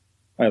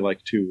 I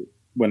like to,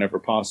 whenever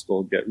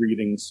possible, get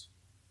readings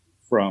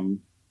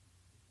from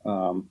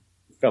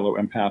fellow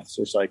empaths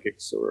or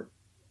psychics or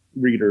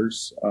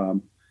readers,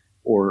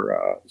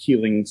 or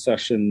healing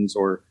sessions,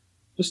 or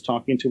just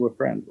talking to a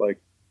friend,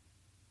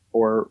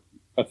 or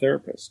a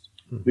therapist.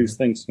 Mm-hmm. These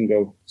things can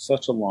go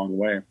such a long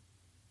way.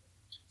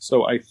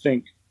 So I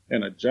think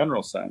in a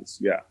general sense,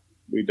 yeah,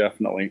 we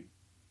definitely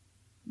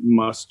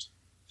must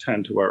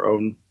tend to our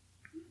own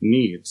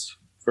needs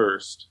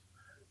first.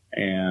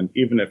 And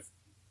even if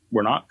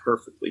we're not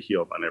perfectly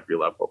healed on every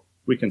level,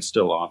 we can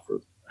still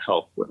offer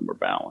help when we're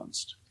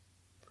balanced.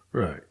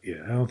 Right.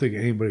 Yeah. I don't think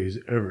anybody's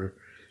ever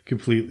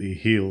completely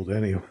healed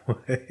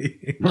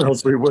anyway. Or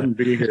else we wouldn't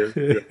be here.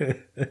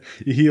 Yeah.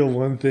 You heal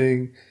one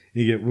thing,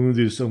 you get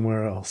wounded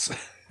somewhere else.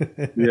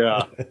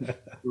 Yeah.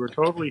 We were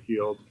totally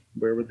healed.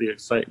 Where would the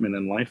excitement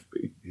in life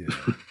be? Yeah.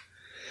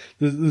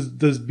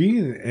 Does being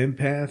an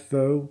empath,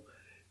 though,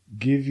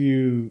 give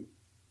you,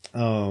 I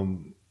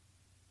don't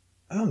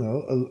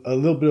know, a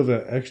little bit of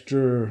an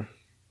extra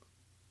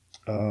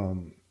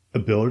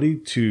ability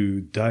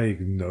to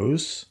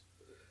diagnose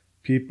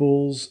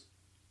people's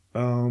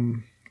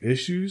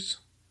issues?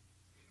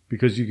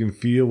 Because you can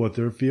feel what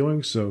they're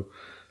feeling. So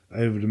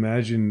I would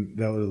imagine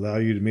that would allow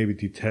you to maybe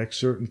detect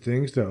certain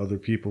things that other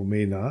people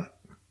may not.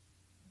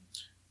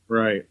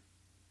 Right.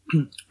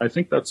 I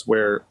think that's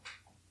where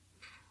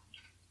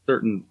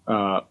certain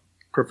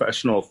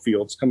professional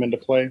fields come into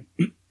play.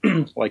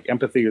 Like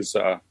empathy is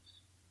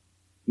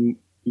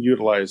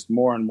utilized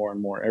more and more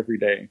and more every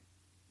day,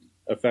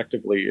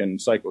 effectively in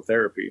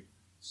psychotherapy.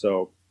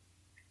 So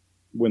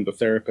when the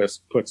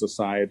therapist puts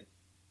aside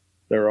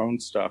their own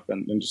stuff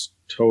and just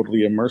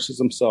totally immerses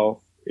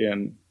himself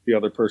in the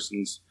other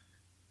person's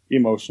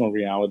emotional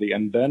reality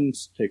and then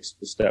takes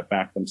the step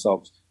back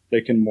themselves, they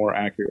can more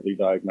accurately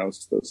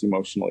diagnose those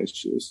emotional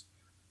issues.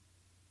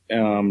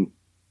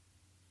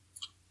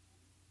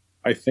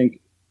 I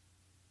think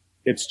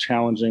it's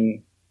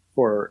challenging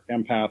for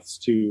empaths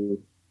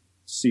to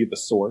see the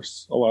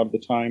source a lot of the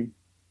time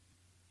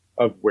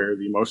of where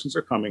the emotions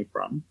are coming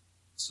from.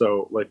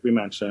 So like we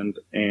mentioned,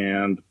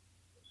 and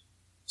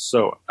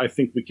so I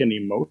think we can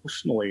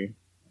emotionally,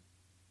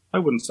 I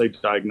wouldn't say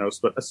diagnose,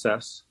 but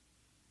assess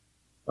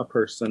a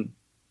person,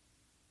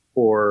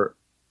 or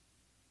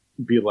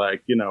be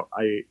like, you know,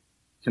 I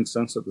can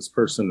sense that this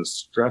person is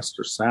stressed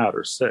or sad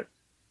or sick,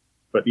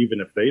 but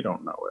even if they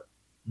don't know it,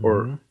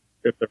 or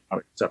if they're not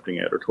accepting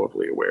it or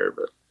totally aware of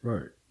it.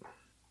 Right.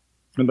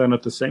 And then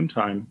at the same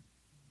time,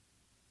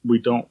 we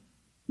don't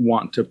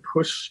want to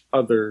push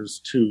others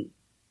to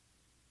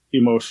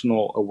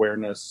emotional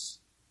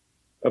awareness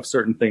of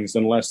certain things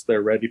unless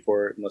they're ready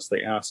for it, unless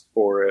they ask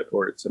for it,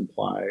 or it's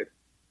implied.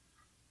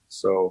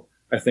 So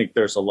I think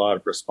there's a lot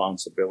of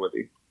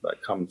responsibility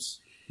that comes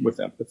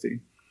with empathy.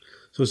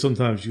 So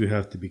sometimes you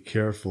have to be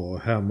careful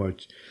of how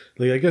much,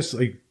 like, I guess,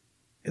 like,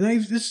 and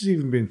this has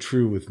even been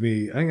true with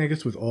me, I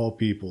guess with all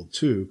people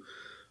too,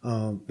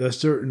 that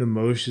certain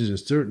emotions and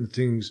certain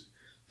things,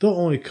 they'll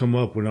only come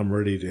up when I'm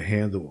ready to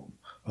handle them.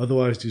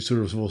 Otherwise, they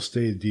sort of will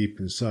stay deep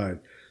inside.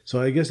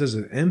 So I guess as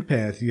an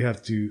empath, you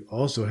have to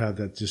also have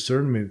that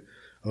discernment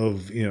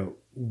of,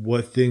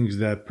 what things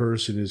that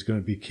person is going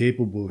to be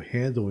capable of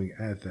handling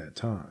at that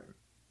time.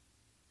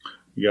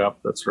 Yeah,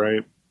 that's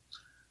right.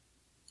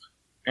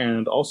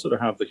 And also to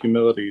have the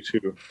humility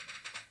to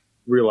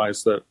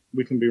realize that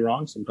we can be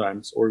wrong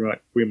sometimes, or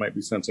we might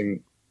be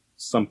sensing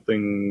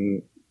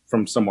something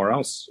from somewhere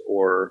else,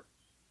 or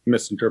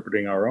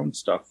misinterpreting our own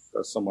stuff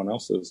as someone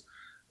else's.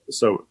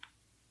 So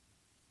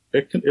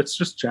it's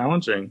just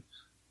challenging.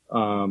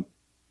 And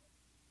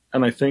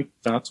I think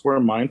that's where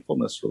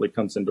mindfulness really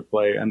comes into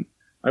play. And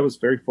I was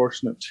very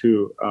fortunate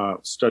to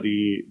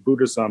study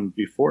Buddhism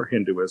before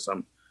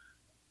Hinduism,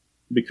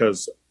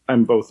 because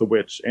I'm both a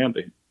witch and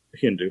a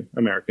Hindu,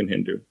 American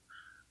Hindu.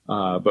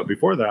 But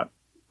before that,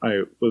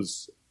 I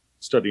was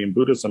studying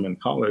Buddhism in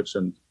college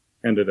and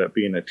ended up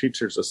being a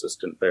teacher's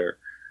assistant there,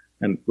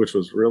 and which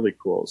was really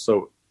cool.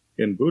 So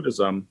in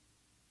Buddhism,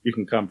 you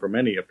can come from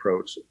any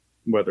approach,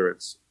 whether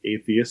it's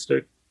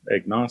atheistic,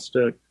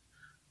 agnostic,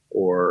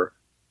 or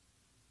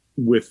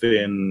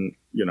within,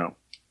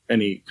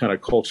 any kind of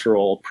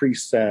cultural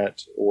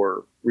preset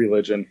or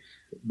religion.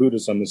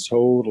 Buddhism is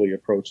totally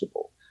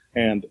approachable.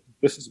 And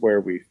this is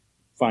where we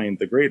find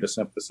the greatest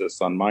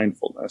emphasis on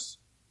mindfulness,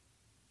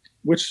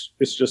 which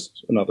is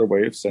just another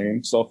way of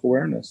saying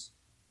self-awareness.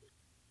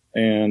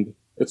 And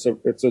it's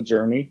a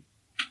journey.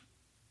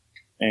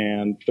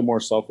 And the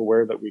more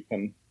self-aware that we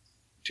can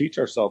teach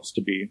ourselves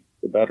to be,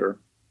 the better.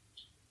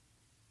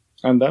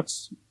 And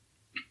that's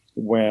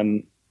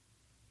when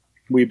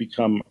we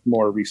become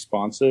more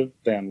responsive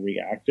than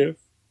reactive.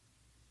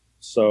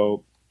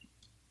 So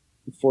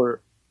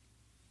for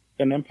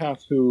an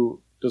empath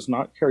who does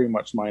not carry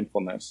much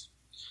mindfulness,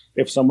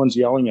 if someone's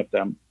yelling at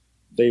them,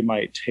 they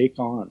might take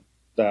on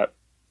that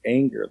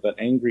anger, that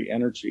angry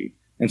energy,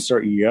 and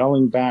start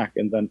yelling back,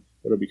 and then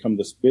it'll become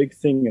this big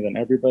thing, and then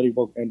everybody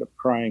will end up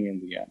crying in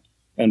the end,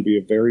 and be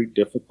a very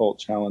difficult,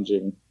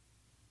 challenging,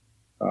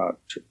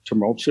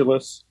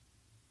 tumultuous,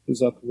 is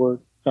that the word,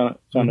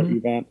 kind of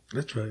event.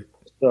 That's right.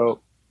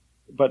 So,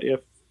 but if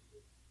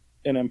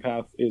an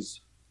empath is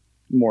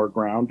more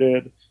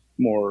grounded,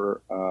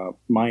 more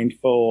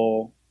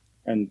mindful,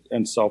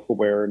 and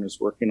self-aware, and is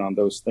working on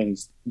those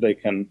things, they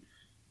can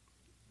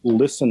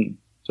listen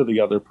to the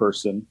other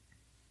person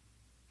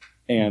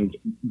and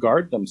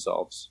guard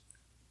themselves,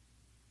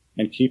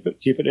 and keep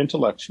it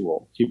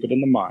intellectual, keep it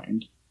in the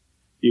mind,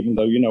 even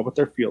though you know what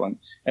they're feeling,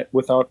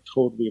 without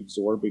totally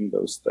absorbing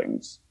those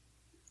things,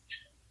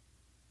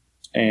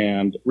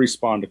 and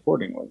respond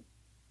accordingly.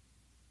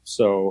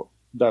 So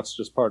that's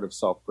just part of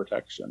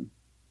self-protection.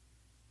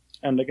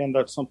 And again,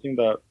 that's something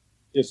that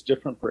is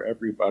different for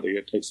everybody.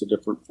 It takes a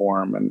different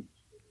form, and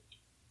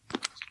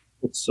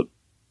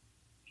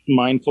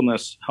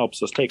mindfulness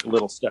helps us take a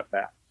little step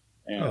back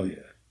and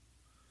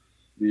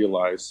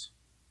realize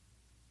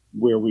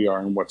where we are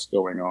and what's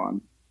going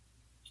on.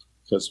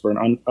 Because for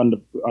an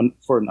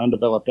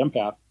undeveloped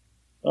empath,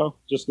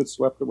 just get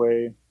swept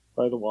away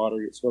by the water,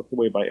 get swept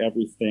away by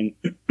everything,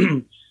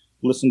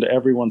 listen to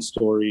everyone's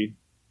story,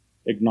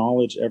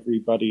 acknowledge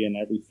everybody and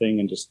everything,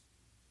 and just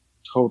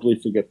totally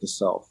forget the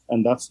self.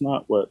 And that's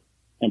not what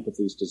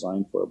empathy is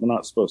designed for. We're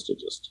not supposed to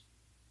just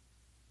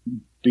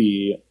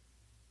be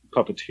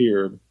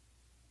puppeteered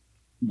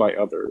by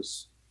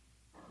others.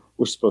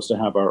 We're supposed to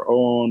have our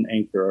own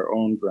anchor, our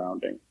own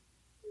grounding.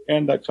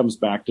 And that comes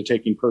back to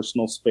taking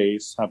personal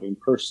space, having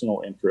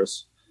personal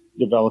interests,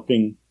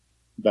 developing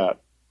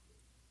that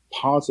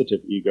positive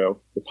ego,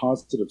 the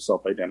positive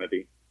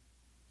self-identity.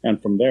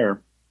 And from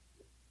there,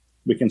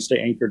 we can stay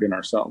anchored in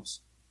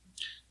ourselves.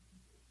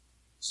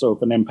 So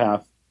if an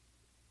empath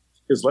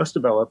is less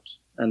developed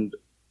and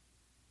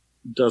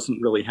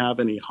doesn't really have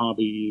any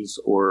hobbies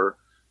or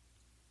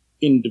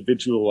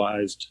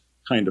individualized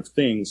kind of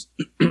things,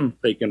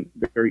 they can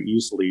very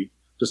easily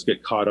just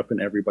get caught up in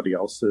everybody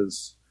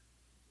else's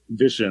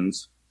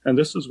visions. And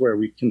this is where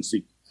we can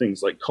see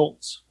things like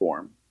cults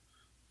form.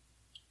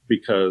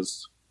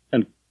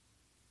 And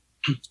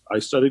I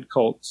studied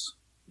cults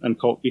and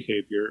cult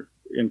behavior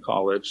in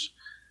college,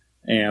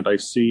 and I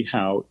see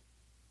how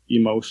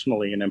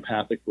emotionally and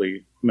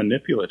empathically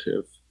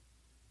manipulative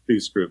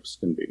these groups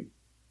can be.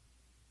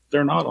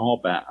 They're not all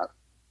bad,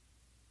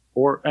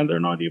 and they're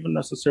not even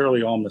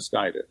necessarily all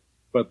misguided,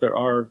 but there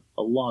are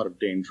a lot of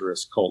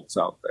dangerous cults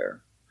out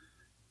there,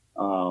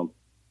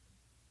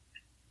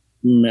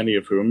 many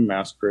of whom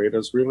masquerade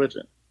as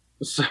religion.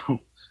 So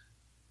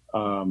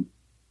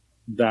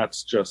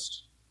that's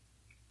just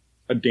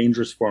a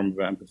dangerous form of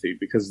empathy,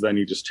 because then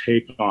you just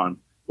take on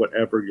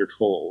whatever you're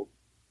told,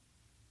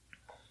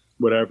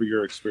 whatever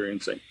you're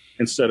experiencing,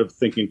 instead of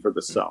thinking for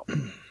the self.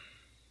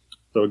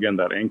 So again,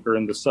 that anchor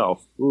in the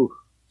self,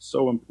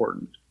 so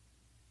important.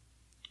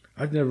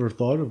 I've never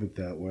thought of it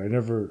that way. I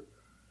never,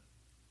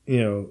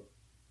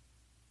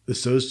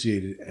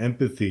 associated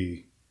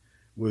empathy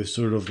with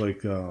sort of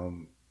like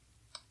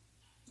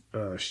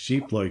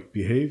sheep-like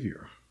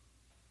behavior.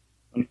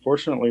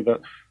 Unfortunately,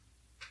 that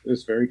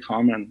is very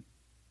common.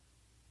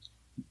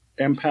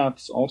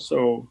 Empaths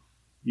also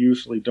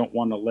usually don't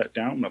want to let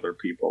down other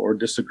people or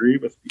disagree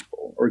with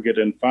people or get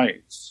in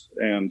fights.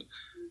 And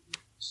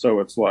so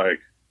it's like,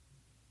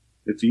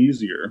 it's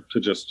easier to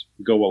just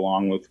go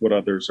along with what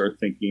others are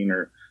thinking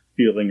or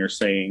feeling or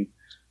saying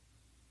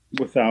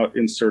without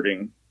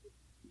inserting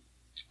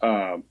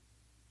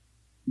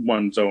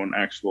one's own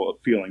actual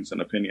feelings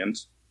and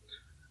opinions.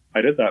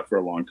 I did that for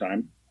a long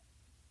time,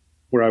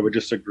 where I would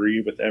just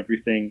agree with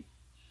everything,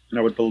 and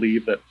I would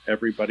believe that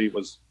everybody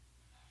was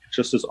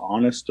just as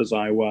honest as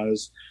I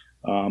was.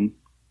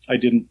 I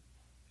didn't,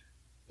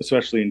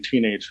 especially in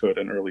teenagehood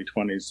and early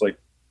 20s, like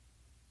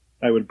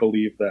I would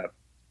believe that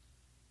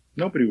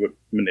nobody would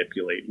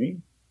manipulate me,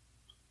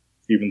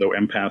 even though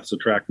empaths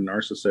attract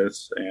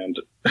narcissists and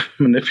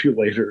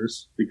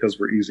manipulators because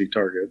we're easy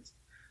targets.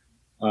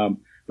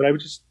 But I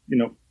would just,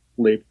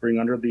 laboring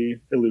under the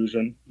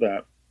illusion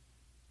that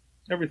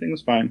everything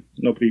was fine.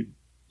 Nobody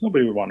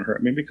would want to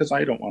hurt me because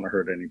I don't want to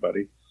hurt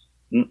anybody.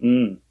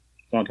 It's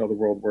not how the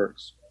world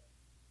works.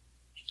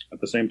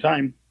 At the same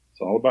time,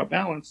 it's all about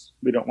balance.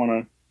 We don't want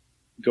to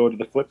go to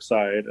the flip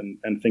side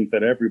and think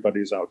that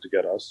everybody's out to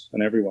get us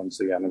and everyone's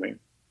the enemy.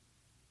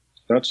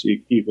 That's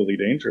equally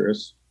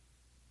dangerous.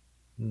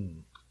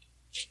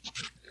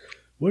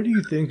 What do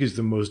you think is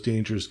the most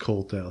dangerous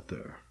cult out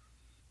there?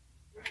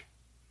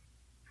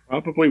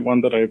 Probably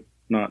one that I've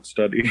not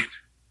studied.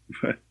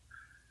 But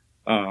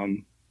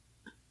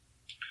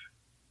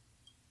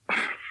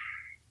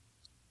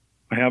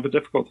I have a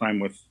difficult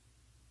time with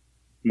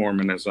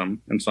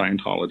Mormonism and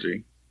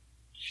Scientology.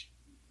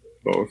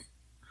 Both.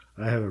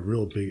 I have a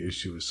real big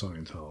issue with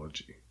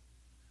Scientology.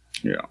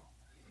 Yeah.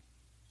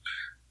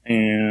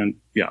 And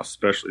yeah,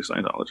 especially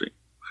Scientology.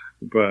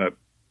 But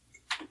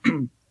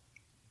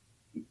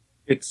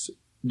it's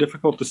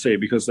difficult to say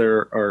because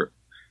there are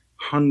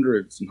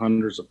hundreds and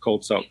hundreds of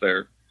cults out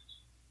there,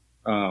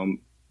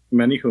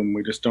 many of whom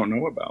we just don't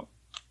know about.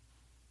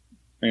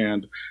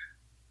 And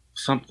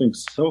something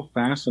so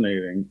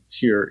fascinating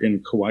here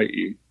in Kauai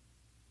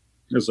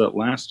is that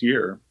last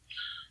year,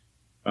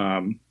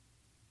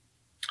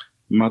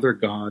 Mother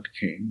God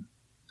came,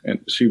 and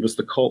she was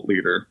the cult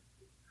leader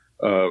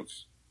of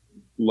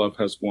Love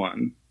Has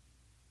Won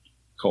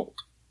cult.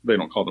 They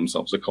don't call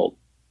themselves a cult,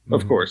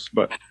 of course,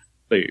 but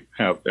they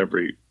have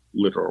every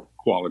literal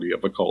quality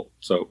of a cult.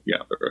 So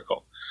yeah, they're a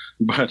cult.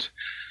 But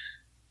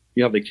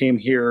yeah, they came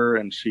here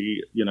and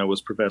she,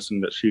 was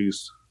professing that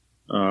she's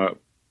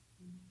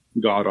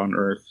God on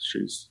earth.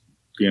 She's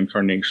the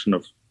incarnation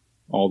of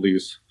all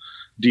these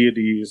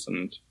deities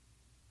and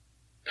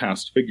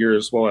past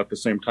figures, while at the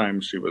same time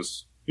she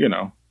was,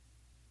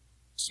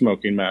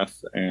 smoking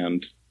meth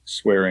and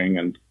swearing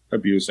and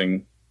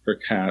abusing her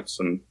cats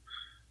and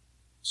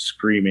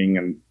screaming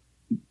and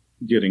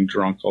getting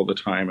drunk all the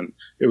time. And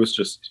it was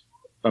just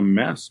a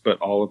mess, but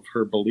all of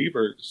her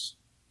believers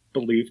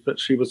believed that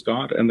she was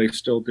God, and they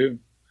still do.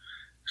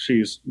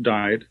 She's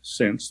died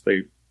since.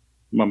 They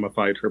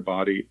mummified her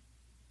body.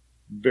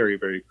 Very,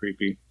 very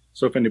creepy.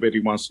 So if anybody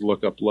wants to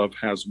look up Love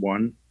Has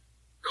Won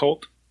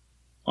cult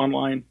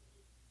online,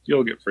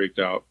 you'll get freaked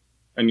out,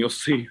 and you'll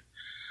see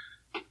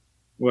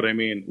what I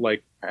mean.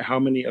 Like, how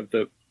many of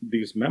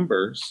these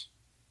members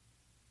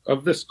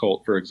of this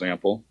cult, for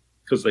example,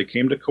 because they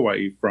came to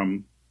Kauai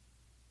from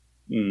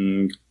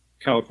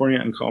California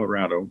and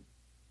Colorado,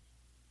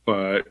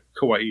 but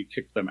Kauai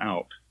kicked them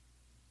out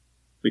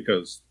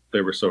because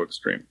they were so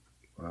extreme.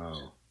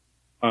 Wow.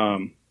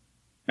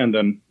 And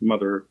then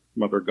Mother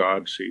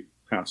God, she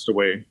passed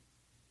away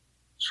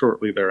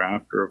shortly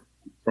thereafter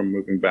from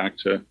moving back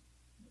to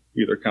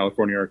either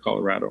California or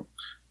Colorado.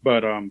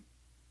 But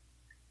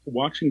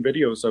watching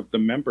videos of the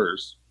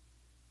members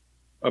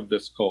of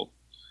this cult,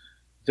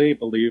 they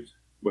believe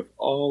with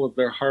all of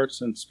their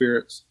hearts and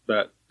spirits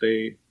that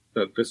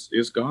this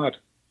is God,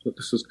 that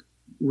this is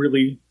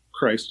really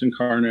Christ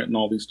incarnate and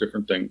all these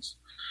different things.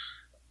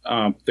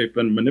 They've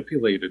been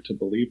manipulated to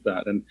believe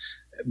that, and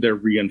they're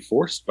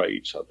reinforced by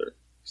each other.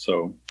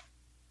 So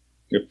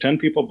if 10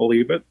 people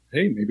believe it,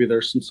 hey, maybe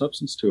there's some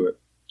substance to it.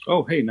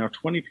 Oh, hey, now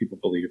 20 people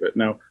believe it.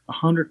 Now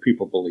 100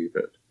 people believe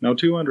it. Now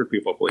 200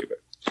 people believe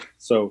it.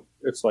 So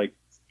it's like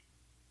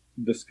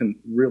this can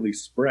really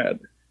spread,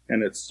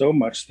 and it's so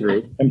much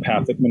through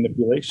empathic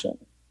manipulation.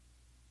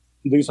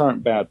 These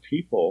aren't bad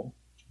people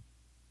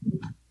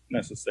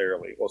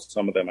necessarily. Well,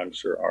 some of them I'm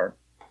sure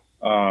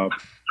are.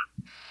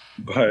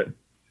 But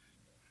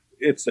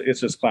it's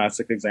just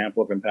classic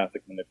example of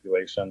empathic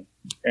manipulation.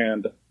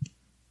 And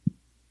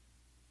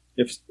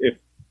if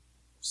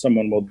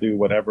someone will do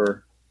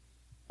whatever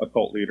a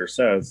cult leader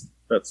says,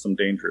 that's some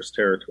dangerous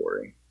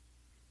territory.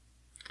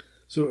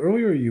 So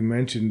earlier you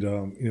mentioned,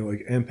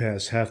 like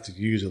empaths have to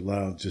use a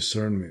lot of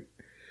discernment.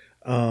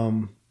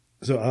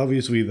 So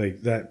obviously,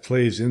 like that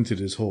plays into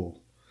this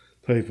whole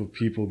type of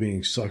people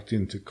being sucked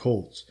into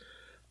cults.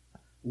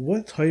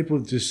 What type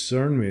of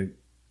discernment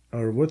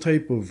or what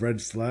type of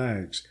red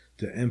flags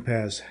the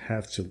empaths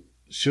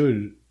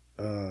should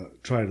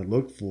try to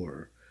look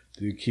for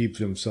to keep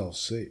themselves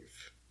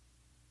safe?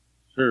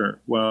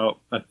 Sure.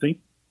 Well, I think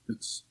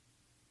it's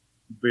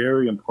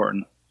very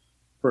important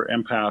for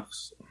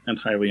empaths and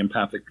highly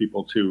empathic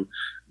people to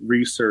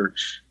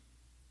research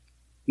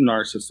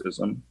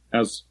narcissism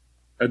as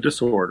a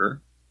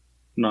disorder,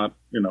 not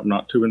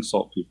to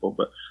insult people,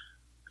 but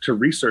to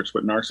research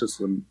what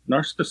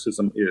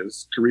narcissism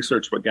is, to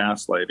research what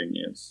gaslighting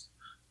is,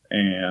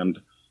 and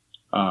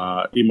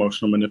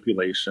emotional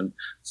manipulation.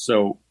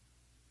 So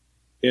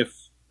if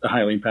a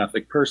highly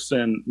empathic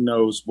person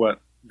knows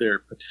what they're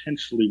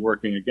potentially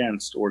working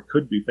against or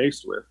could be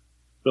faced with,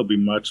 they'll be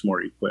much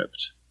more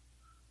equipped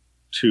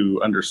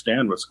to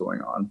understand what's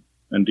going on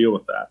and deal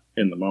with that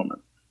in the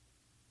moment.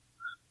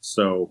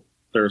 So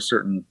there are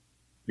certain,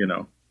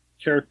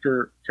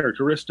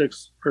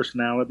 characteristics,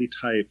 personality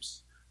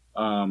types,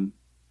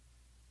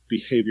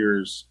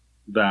 behaviors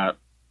that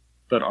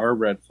are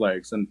red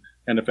flags. And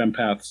if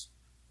empaths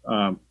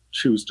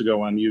choose to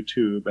go on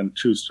YouTube and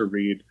choose to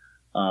read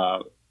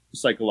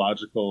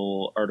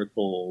psychological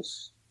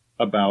articles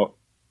about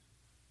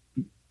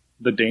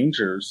the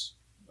dangers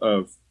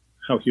of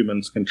how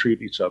humans can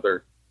treat each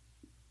other,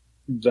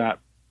 that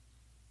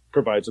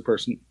provides a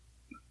person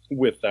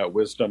with that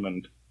wisdom,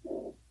 and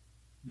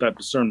that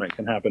discernment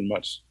can happen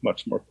much,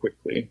 much more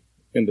quickly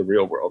in the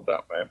real world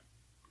that way.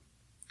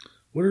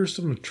 What are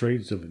some of the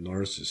traits of a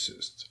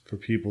narcissist for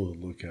people to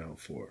look out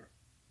for?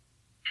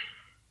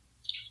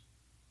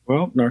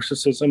 Well,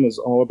 narcissism is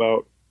all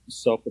about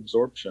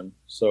self-absorption.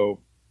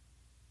 So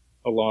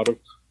a lot of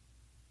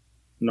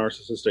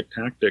narcissistic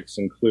tactics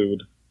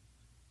include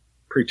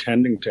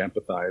pretending to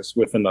empathize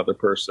with another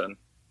person,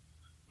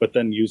 but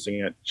then using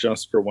it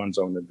just for one's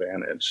own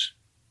advantage.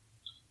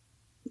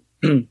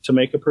 To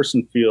make a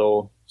person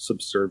feel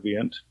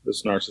subservient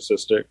is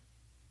narcissistic.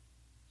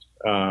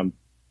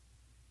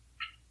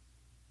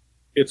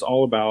 It's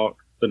all about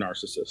the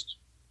narcissist.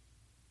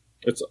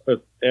 It's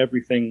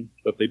everything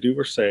that they do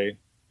or say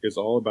is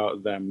all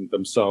about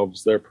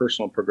themselves, their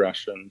personal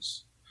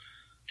progressions,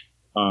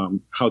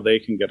 how they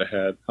can get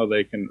ahead, how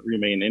they can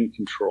remain in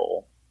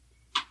control.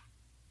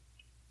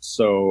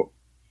 So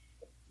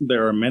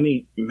there are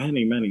many,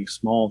 many, many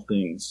small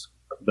things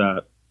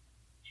that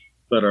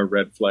are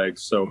red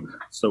flags.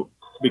 So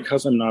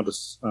because I'm not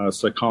a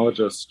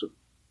psychologist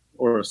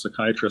or a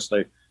psychiatrist,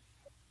 I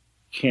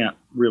can't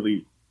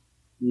really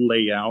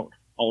lay out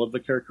all of the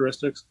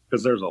characteristics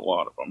because there's a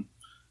lot of them.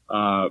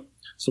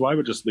 So I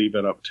would just leave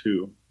it up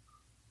to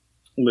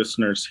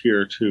listeners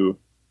here to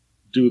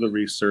do the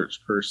research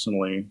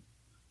personally,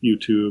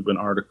 YouTube and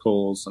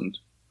articles and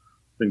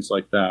things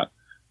like that,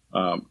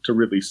 to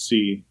really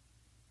see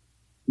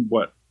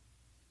what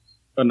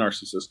a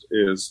narcissist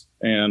is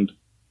and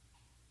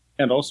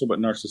also what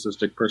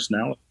narcissistic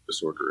personality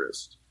disorder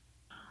is.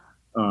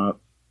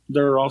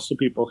 There are also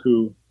people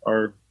who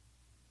are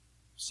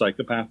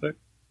psychopathic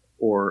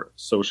or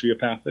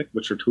sociopathic,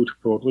 which are two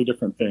totally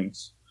different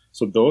things.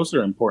 So those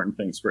are important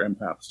things for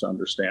empaths to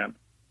understand.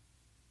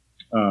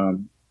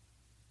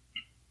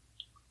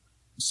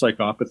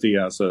 Psychopathy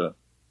as a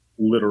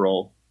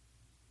literal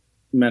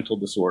mental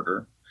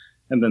disorder,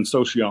 and then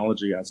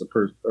sociology as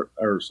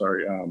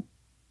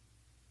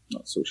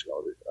not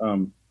sociology.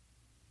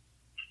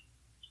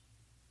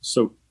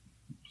 So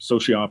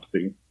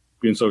sociopathy,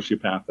 being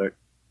sociopathic,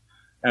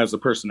 as a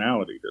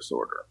personality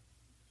disorder.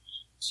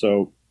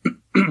 So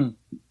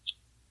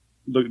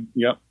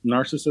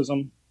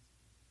narcissism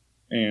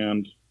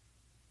and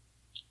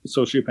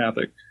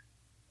sociopathic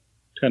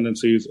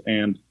tendencies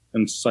and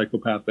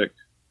psychopathic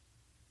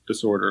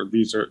disorder,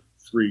 these are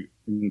three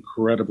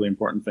incredibly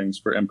important things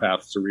for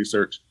empaths to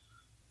research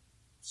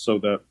so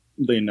that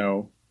they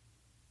know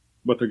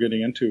what they're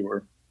getting into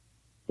or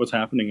what's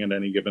happening at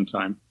any given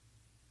time.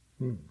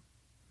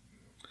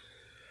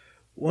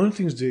 One of the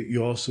things that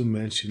you also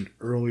mentioned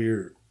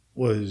earlier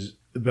was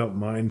about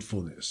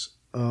mindfulness.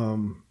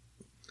 When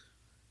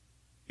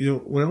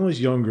I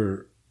was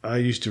younger, I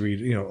used to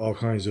read, all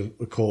kinds of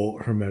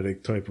occult,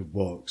 hermetic type of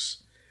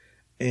books.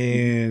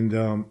 And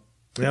I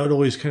would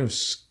always kind of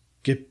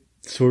skip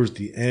towards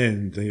the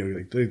end,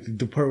 like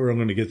the part where I'm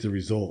going to get the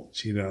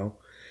results,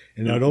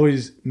 and I'd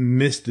always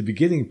miss the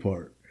beginning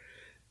part.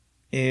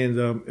 And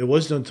it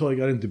wasn't until I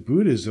got into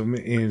Buddhism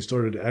and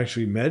started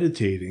actually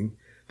meditating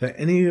that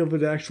any of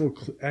it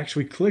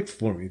actually clicked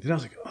for me. Then I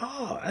was like,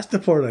 oh, that's the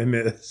part I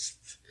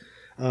missed.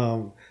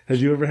 Have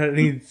you ever had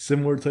any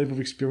similar type of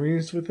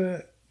experience with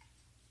that?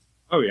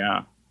 Oh,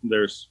 yeah.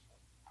 There's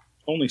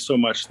only so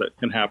much that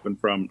can happen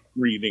from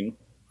reading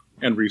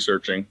and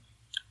researching.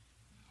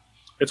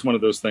 It's one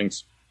of those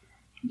things.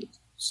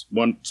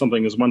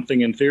 Something is one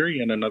thing in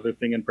theory and another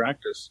thing in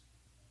practice.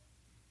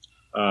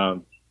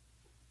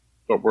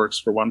 What works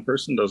for one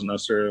person doesn't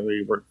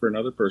necessarily work for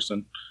another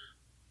person.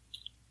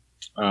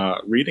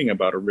 Reading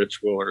about a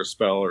ritual or a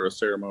spell or a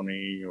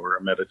ceremony or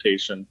a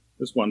meditation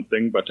is one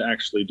thing, but to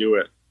actually do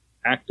it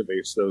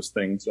activates those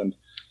things, and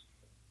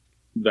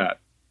that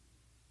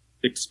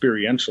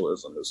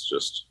experientialism is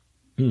just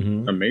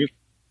amazing.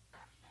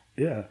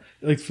 Yeah,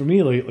 like for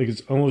me, like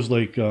it's almost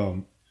like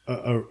a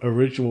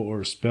ritual or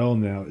a spell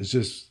now. It's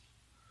just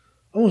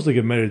almost like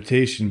a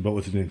meditation, but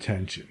with an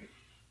intention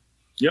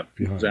Yep,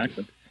 behind it.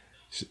 exactly.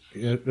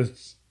 Yeah,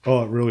 that's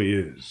all it really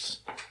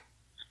is.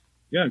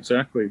 Yeah,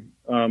 exactly.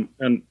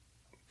 And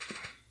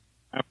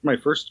after my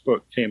first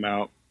book came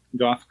out,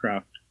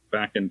 Gothcraft,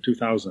 back in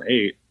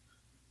 2008,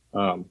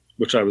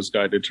 which I was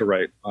guided to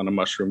write on a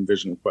mushroom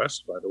vision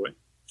quest, by the way.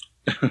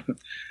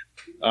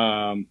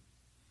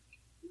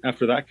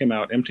 After that came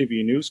out,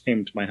 MTV News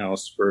came to my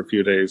house for a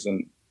few days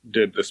and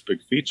did this big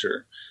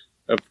feature.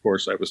 Of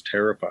course, I was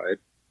terrified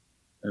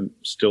and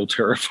still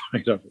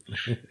terrified of it,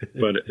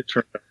 but it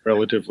turned out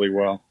relatively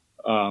well.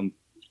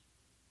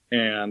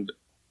 And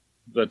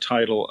the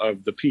title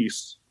of the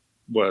piece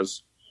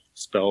was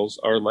 "Spells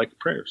Are Like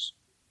Prayers,"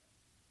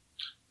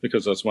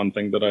 because that's one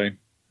thing that I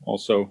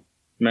also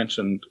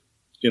mentioned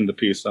in the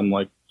piece. I'm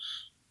like,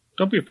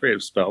 don't be afraid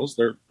of spells.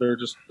 They're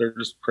just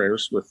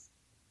prayers with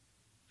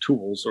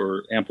tools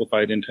or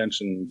amplified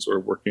intentions or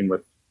working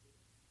with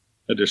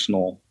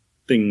additional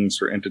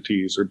things or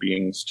entities or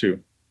beings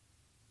to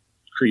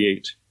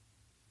create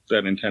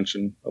that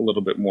intention a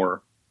little bit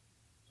more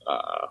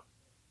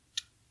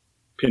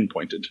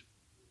pinpointed.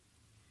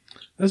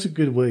 That's a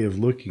good way of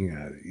looking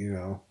at it,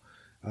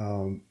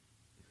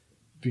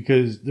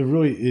 because there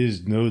really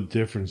is no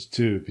difference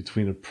too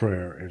between a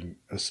prayer and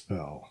a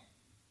spell.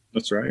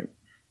 That's right.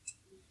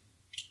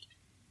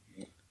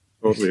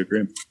 Totally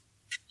agree.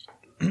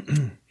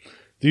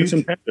 It's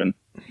intention.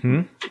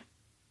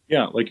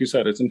 Yeah, like you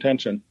said, it's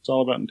intention. It's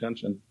all about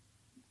intention.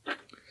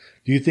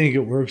 Do you think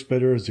it works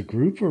better as a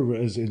group or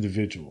as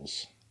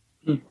individuals?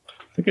 I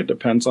think it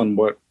depends on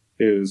what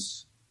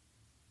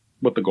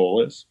the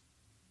goal is.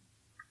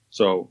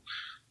 So,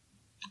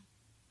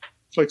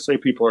 it's like, say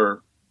people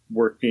are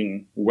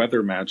working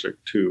weather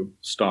magic to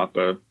stop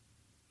a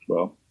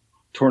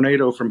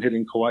tornado from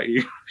hitting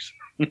Kauai,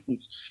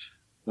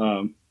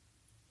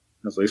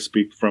 as I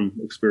speak from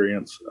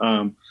experience,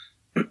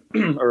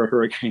 or a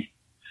hurricane,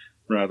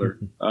 rather.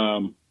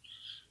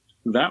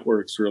 That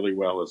works really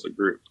well as a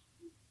group.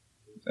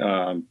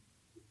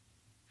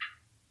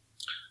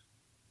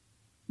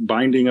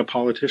 Binding a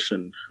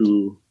politician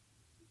who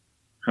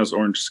has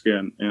orange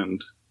skin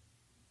and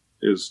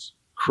is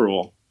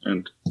cruel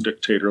and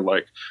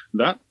dictator-like,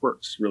 that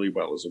works really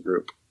well as a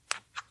group.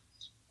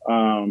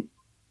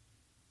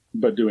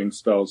 But doing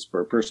spells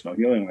for personal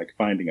healing, like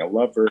finding a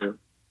lover,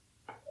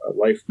 a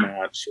life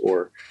match,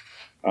 or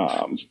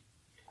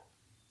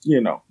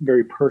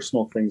very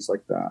personal things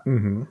like that,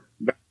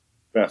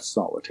 best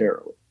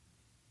solitarily.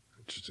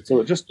 So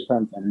it just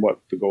depends on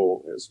what the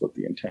goal is, what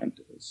the intent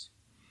is.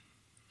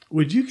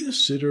 Would you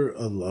consider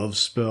a love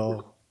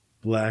spell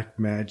black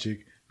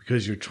magic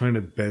because you're trying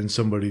to bend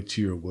somebody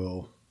to your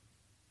will?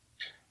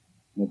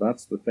 Well,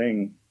 that's the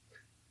thing.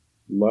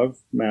 Love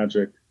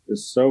magic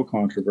is so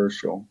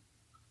controversial.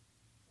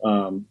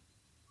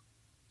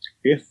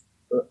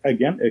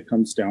 Again, it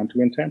comes down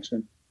to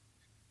intention.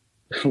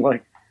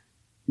 Like,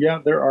 yeah,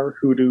 there are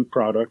hoodoo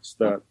products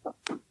that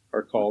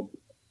are called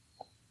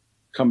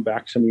 "Come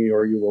Back to Me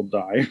or You Will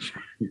Die."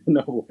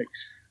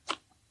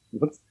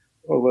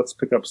 Let's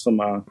pick up some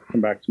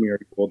 "Come Back to Me or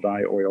You Will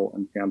Die" oil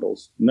and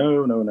candles.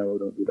 No,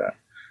 don't do that.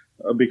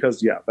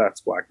 Because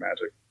that's black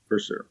magic for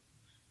sure.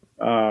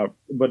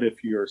 But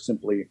if you're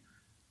simply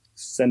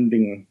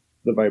sending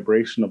the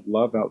vibration of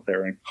love out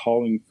there and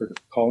calling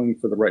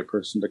for the right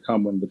person to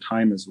come when the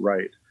time is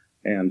right,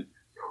 and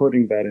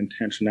putting that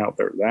intention out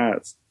there,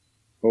 that's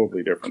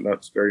totally different.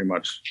 That's very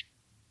much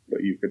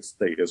what you could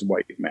state as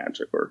white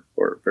magic or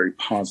very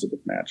positive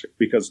magic,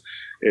 because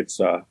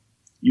it's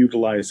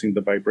utilizing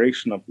the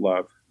vibration of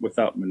love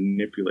without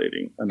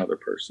manipulating another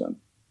person.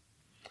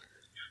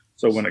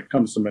 So when it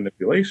comes to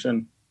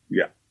manipulation,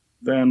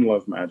 then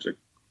love magic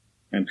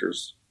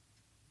enters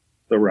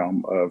the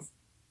realm of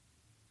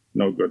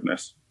no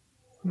goodness.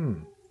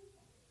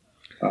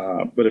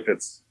 But if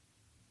it's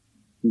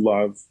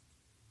love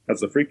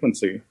as a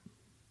frequency,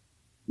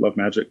 love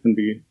magic can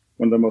be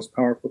one of the most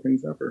powerful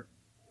things ever.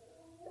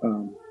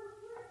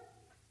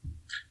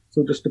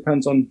 So it just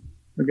depends on,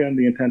 again,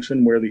 the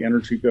intention, where the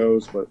energy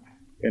goes, what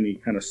any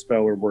kind of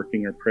spell or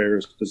working or prayer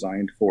is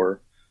designed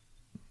for.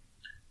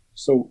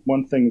 So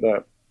one thing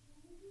that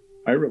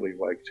I really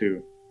like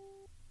to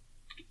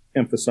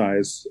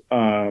emphasize,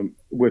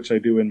 which I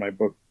do in my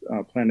book,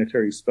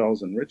 Planetary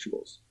Spells and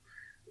Rituals,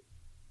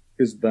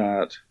 is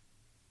that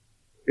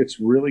it's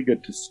really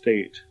good to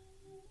state,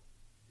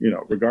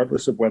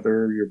 regardless of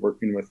whether you're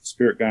working with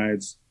spirit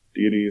guides,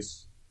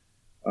 deities,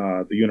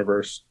 the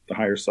universe, the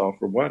higher self,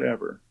 or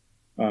whatever,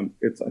 I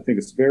think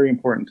it's very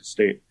important to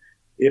state,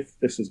 if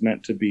this is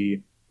meant to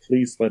be,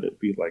 please let it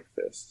be like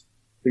this.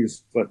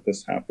 Please let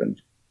this happen.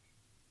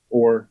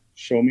 Or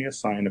show me a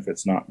sign if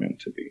it's not meant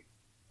to be.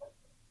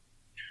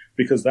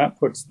 Because that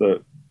puts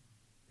the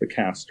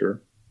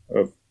caster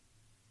of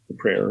the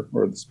prayer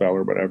or the spell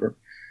or whatever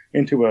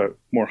into a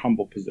more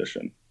humble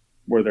position,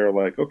 where they're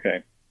like,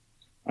 okay,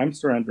 I'm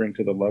surrendering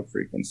to the love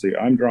frequency.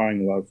 I'm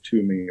drawing love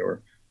to me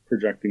or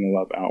projecting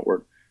love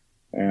outward.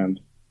 And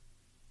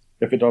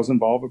if it does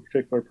involve a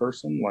particular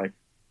person, like,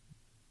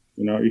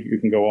 you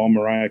can go all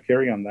Mariah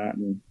Carey on that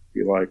and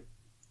be like,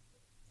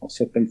 I'll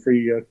set them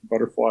free,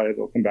 butterfly.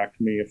 They'll come back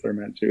to me if they're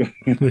meant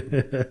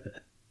to.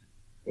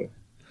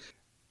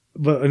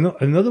 But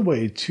another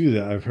way, too,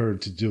 that I've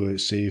heard to do it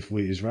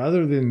safely is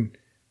rather than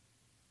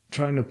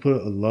trying to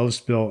put a love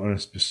spell on a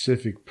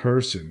specific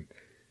person,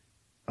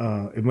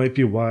 it might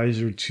be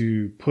wiser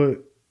to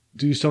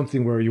do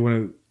something where you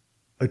want to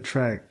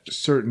attract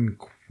certain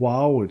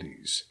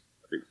qualities.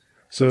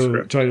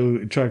 So try to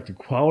attract the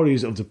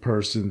qualities of the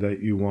person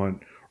that you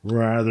want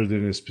rather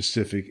than a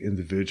specific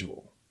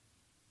individual.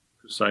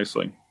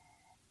 Precisely.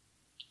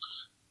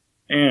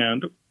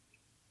 And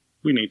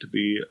we need to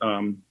be,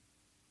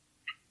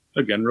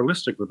 again,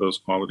 realistic with those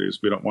qualities.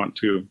 We don't want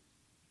to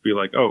be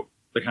like, oh,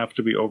 they have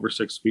to be over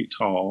 6 feet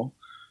tall.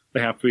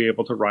 They have to be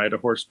able to ride a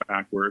horse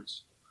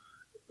backwards.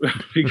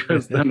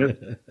 Because then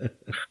it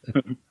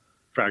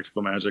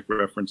practical magic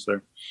reference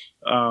there.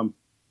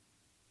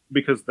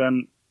 Because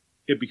then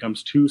it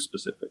becomes too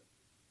specific.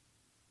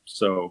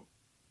 So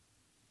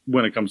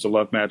when it comes to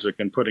love magic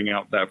and putting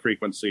out that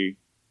frequency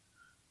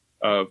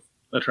of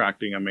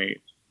attracting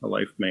a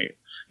life mate,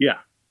 yeah,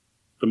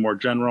 the more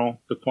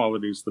general the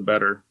qualities, the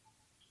better.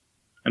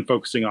 And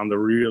focusing on the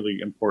really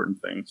important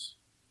things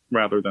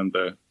rather than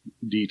the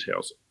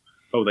details.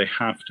 Oh, they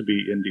have to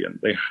be Indian.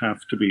 They have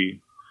to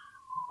be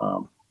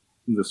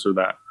this or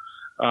that.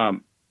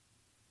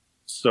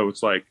 So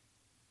it's like,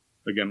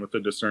 again, with the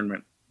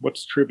discernment,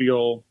 what's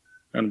trivial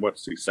and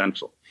what's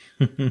essential.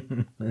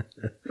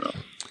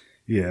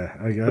 Yeah,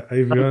 I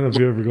don't know if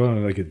you've ever gone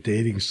on like a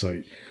dating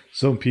site.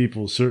 Some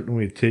people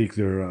certainly take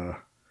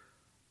their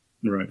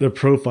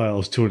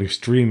profiles to an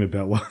extreme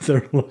about what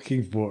they're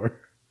looking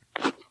for.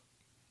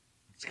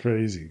 It's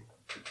crazy.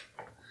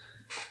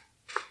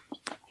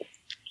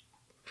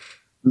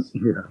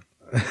 Yeah.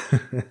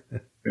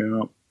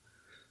 Yeah.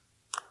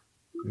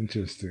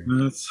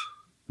 Interesting.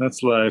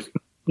 That's life.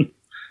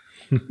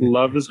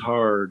 Love is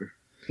hard.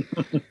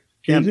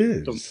 It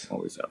is. Don't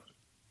always have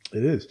to.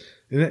 It is,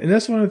 and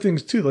that's one of the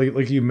things too.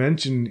 Like you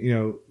mentioned,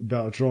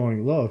 about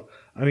drawing love.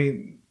 I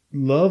mean,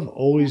 love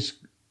always.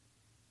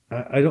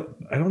 I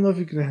don't know if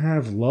you can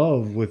have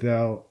love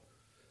without,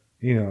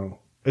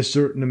 a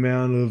certain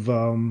amount of.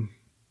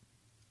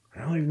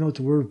 I don't even know what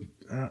the word.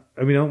 I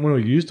don't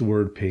want to use the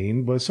word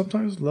pain, but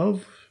sometimes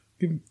love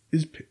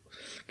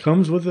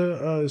comes with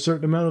a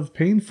certain amount of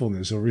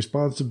painfulness or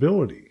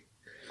responsibility,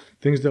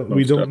 things that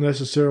we don't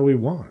necessarily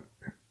want.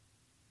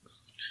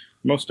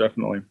 Most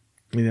definitely.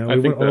 We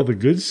want all the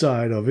good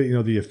side of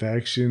it, the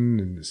affection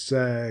and the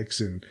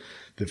sex and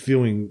the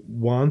feeling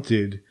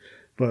wanted,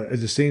 but at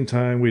the same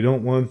time, we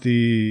don't want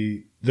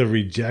the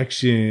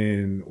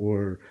rejection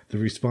or the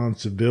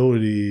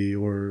responsibility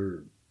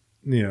or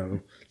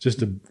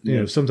just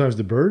sometimes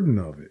the burden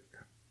of it.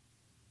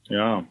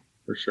 Yeah,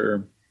 for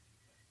sure.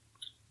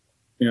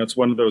 It's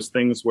one of those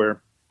things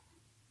where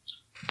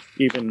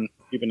even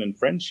in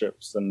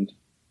friendships and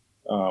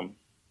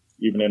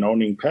even in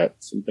owning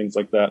pets and things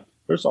like that,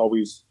 there's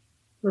always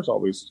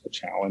a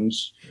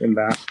challenge in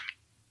that.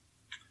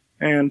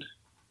 And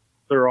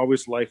there are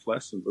always life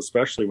lessons,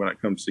 especially when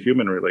it comes to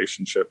human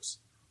relationships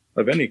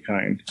of any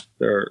kind.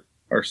 There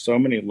are so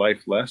many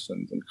life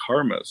lessons and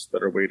karmas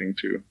that are waiting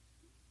to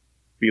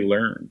be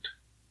learned.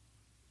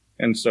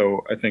 And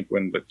so I think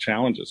when the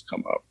challenges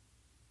come up,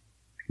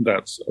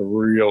 that's a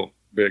real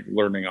big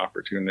learning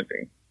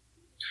opportunity.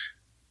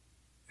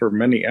 For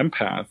many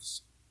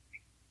empaths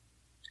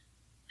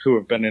who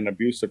have been in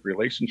abusive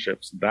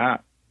relationships,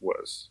 that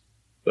was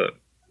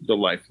the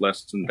life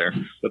lesson there,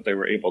 that they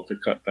were able to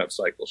cut that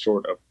cycle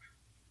short of.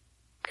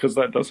 Because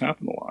that does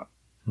happen a lot.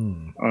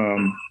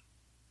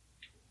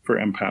 For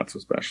empaths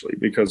especially,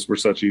 because we're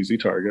such easy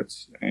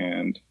targets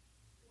and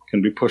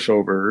can be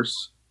pushovers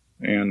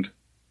and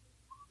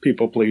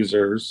people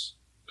pleasers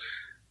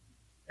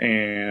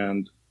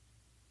and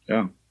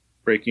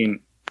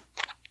breaking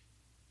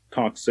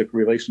toxic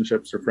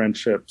relationships or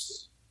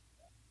friendships,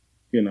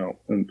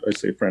 and I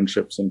say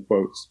friendships in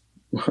quotes.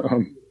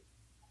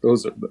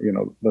 Those are,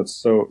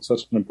 that's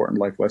such an important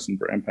life lesson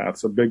for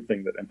empaths, a big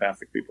thing that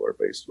empathic people are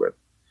faced with.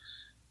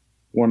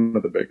 One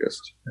of the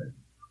biggest.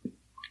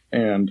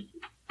 And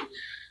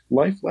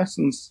life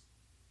lessons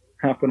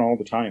happen all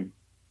the time.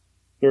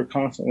 They're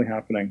constantly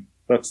happening.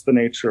 That's the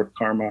nature of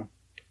karma.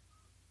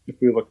 If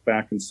we look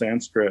back in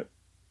Sanskrit,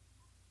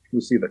 we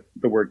see that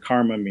the word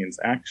karma means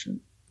action.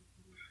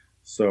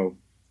 So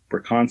we're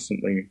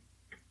constantly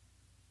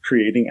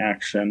creating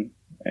action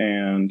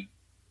and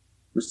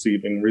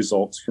receiving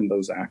results from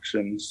those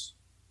actions.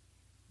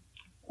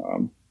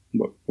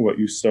 What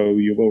you sow,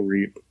 you will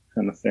reap,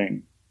 kind of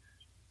thing.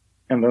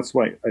 And that's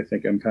why I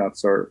think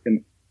empaths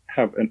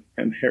have an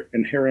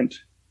inherent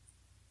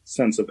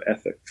sense of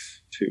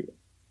ethics too,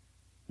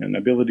 an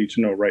ability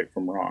to know right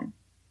from wrong.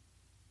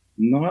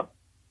 Not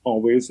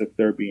always if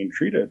they're being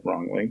treated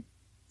wrongly,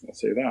 I'll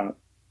say that.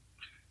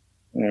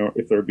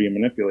 If they're being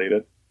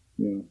manipulated,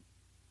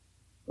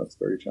 that's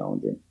very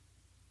challenging.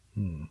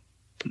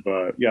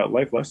 But yeah,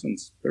 life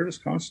lessons, they're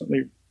just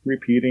constantly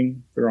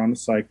repeating. They're on a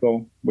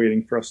cycle,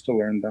 waiting for us to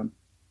learn them.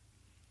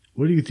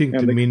 What do you think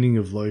the meaning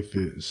of life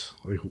is?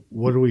 Like,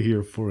 what are we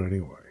here for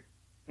anyway?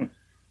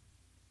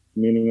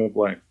 Meaning of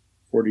life,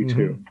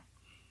 42.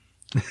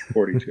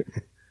 42.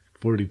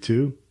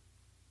 42?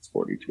 It's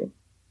 42.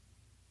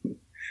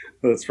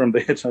 That's from the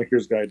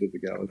Hitchhiker's Guide to the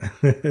Galaxy.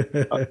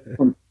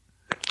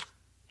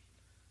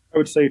 I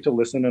would say to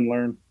listen and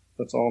learn.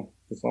 That's all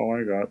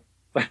I got.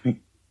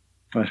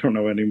 I don't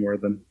know any more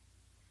than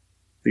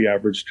the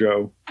average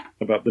Joe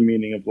about the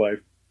meaning of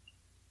life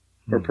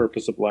or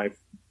purpose of life.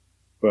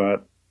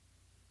 But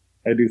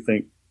I do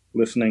think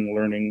listening,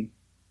 learning,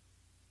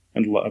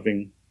 and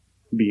loving,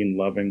 being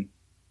loving,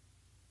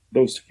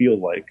 those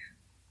feel like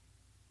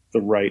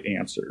the right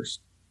answers.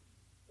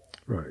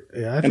 Right.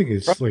 Yeah, I think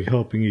it's like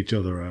helping each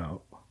other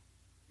out.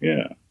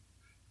 Yeah.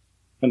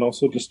 And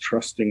also just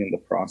trusting in the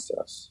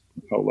process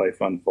of how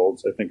life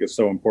unfolds, I think is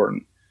so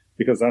important,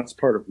 because that's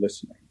part of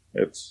listening.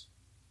 It's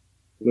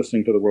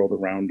listening to the world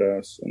around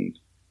us and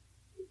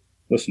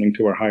listening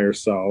to our higher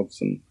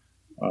selves, and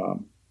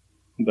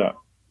that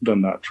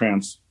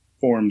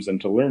transforms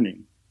into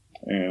learning.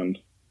 And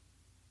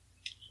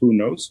who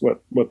knows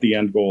what the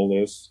end goal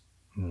is.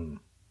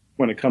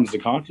 When it comes to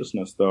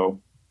consciousness,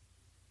 though,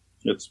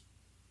 it's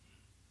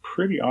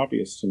pretty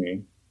obvious to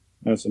me,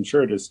 as I'm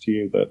sure it is to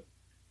you, that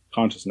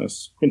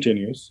consciousness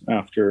continues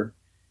after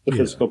the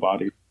physical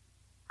body,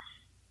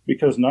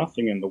 because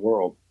nothing in the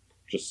world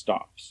just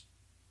stops.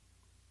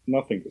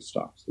 Nothing just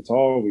stops. It's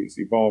always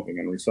evolving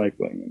and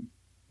recycling, and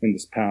in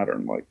this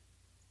pattern. Like,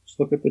 just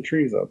look at the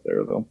trees out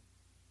there.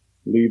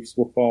 Leaves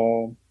will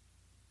fall,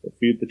 they'll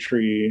feed the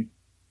tree,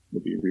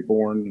 will be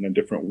reborn in a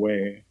different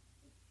way.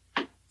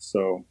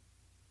 So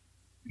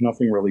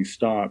nothing really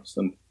stops.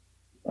 And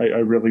I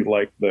really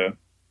like the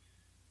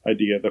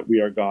idea that we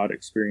are God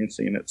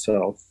experiencing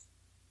itself.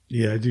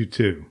 Yeah, I do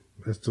too.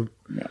 That's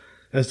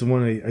the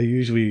one I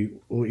usually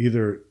will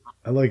either,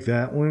 I like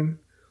that one,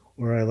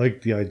 or I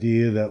like the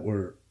idea that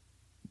we're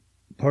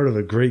part of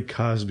a great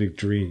cosmic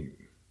dream.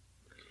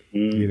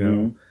 You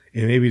know,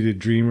 and maybe the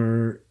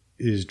dreamer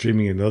is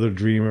dreaming another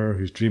dreamer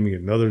who's dreaming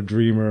another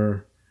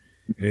dreamer,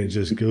 and it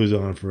just goes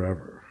on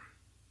forever.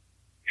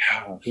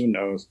 Yeah, who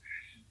knows?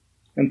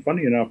 And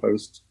funny enough, I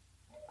was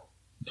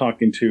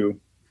talking to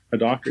a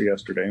doctor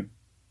yesterday,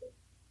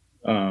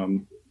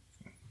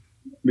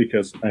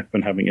 because I've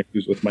been having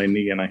issues with my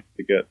knee and I have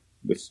to get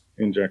this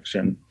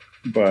injection.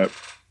 But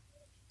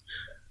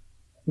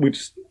we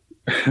just,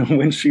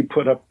 when she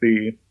put up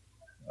the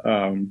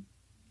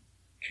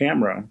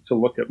camera to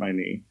look at my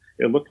knee,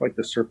 it looked like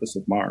the surface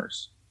of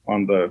Mars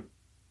on the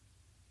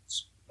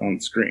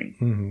screen.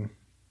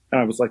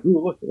 And I was like,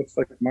 ooh, look, it looks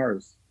like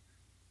Mars.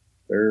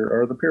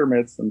 There are the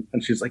pyramids.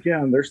 And she's like,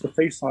 yeah, and there's the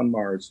face on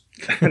Mars.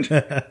 And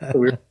so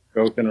we were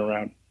joking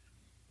around.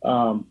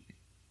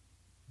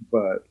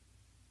 But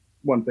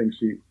one thing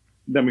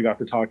then we got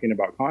to talking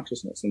about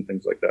consciousness and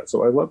things like that.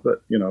 So I love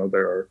that,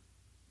 there are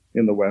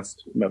in the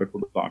West medical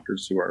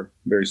doctors who are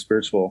very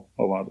spiritual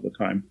a lot of the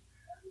time.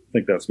 I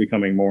think that's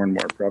becoming more and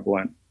more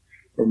prevalent,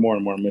 or more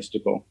and more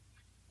mystical.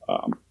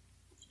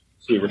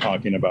 So we were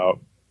talking about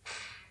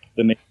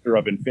the nature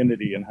of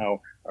infinity and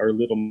how our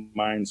little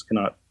minds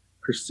cannot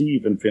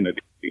perceive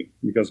infinity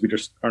because we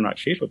just are not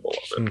capable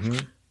of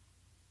it.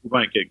 We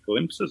might get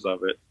glimpses of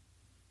it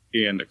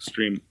in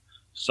extreme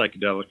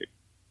psychedelic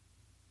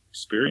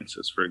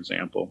experiences, for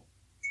example,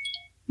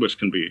 which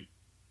can be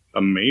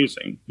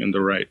amazing in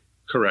the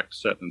correct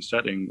set and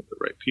setting with the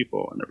right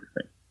people and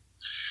everything,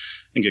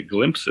 and get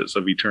glimpses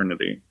of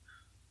eternity.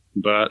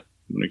 But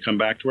when we come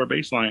back to our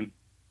baseline,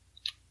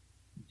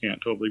 we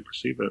can't totally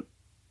perceive it.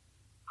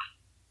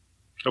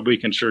 But we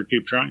can sure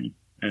keep trying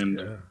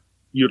and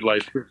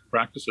utilize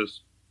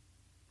practices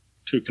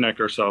to connect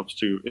ourselves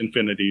to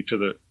infinity, to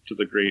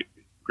the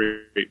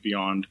great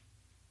beyond.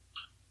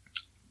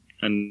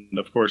 And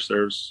of course,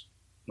 there's,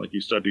 like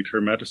you studied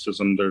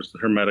Hermeticism, there's the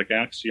Hermetic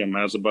axiom,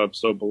 as above,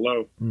 so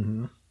below.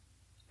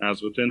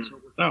 As within, so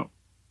without.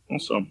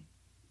 Also.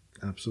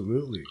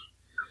 Absolutely.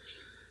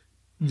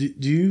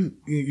 Do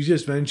you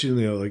just mentioned,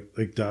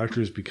 like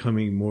doctors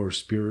becoming more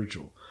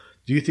spiritual.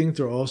 Do you think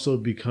they're also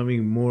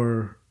becoming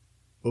more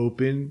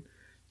open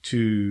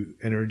to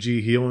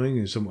energy healing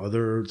and some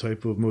other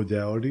type of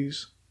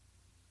modalities?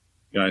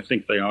 Yeah, I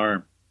think they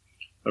are.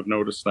 I've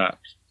noticed that.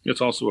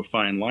 It's also a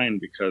fine line,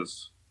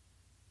 because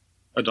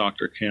a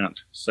doctor can't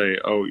say,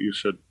 oh, you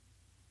should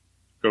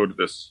go to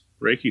this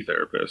Reiki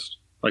therapist.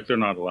 Like, they're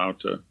not allowed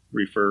to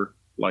refer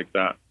like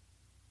that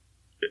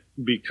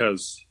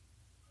because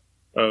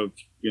of,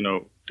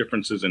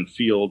 differences in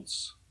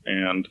fields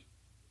and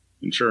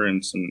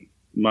insurance and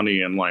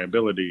money and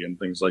liability and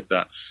things like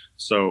that.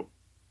 So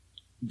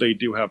they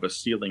do have a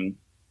ceiling.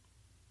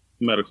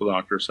 Medical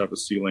doctors have a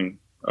ceiling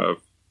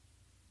of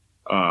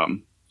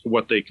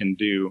what they can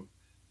do.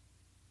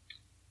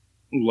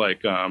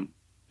 Like,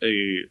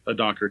 a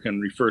doctor can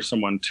refer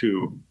someone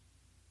to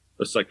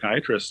a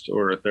psychiatrist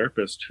or a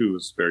therapist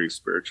who's very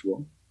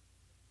spiritual.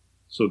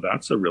 So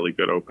that's a really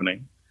good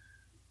opening.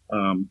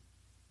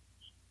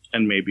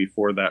 And maybe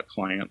for that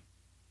client,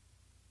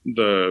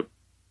 the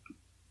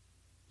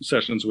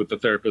sessions with the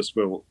therapist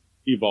will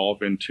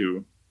evolve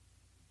into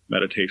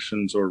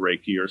meditations or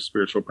Reiki or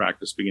spiritual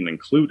practice being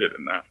included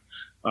in that.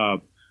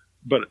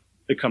 But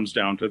it comes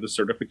down to the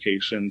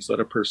certifications that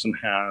a person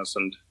has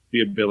and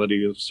the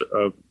ability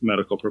of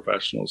medical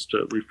professionals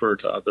to refer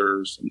to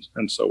others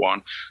and so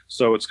on.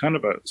 So it's kind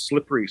of a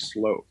slippery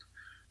slope.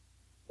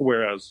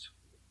 Whereas,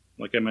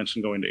 like I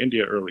mentioned, going to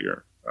India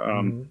earlier,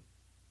 I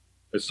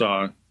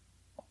saw,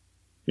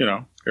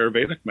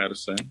 Ayurvedic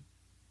medicine,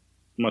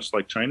 much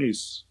like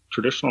Chinese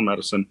traditional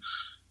medicine,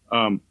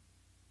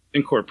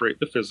 incorporate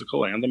the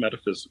physical and the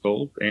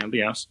metaphysical and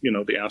the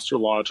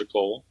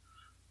astrological,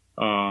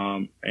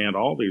 and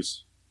all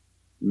these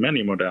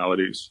many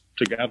modalities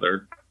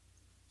together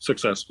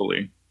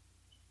successfully,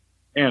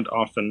 and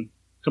often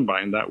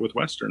combine that with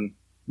Western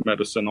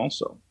medicine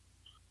also.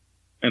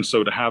 And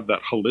so to have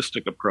that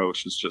holistic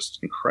approach is just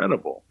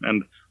incredible.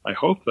 And I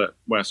hope that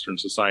Western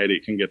society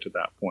can get to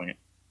that point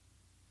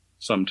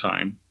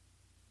sometime.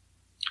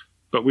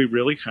 But we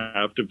really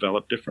have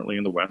developed differently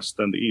in the West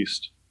than the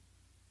East.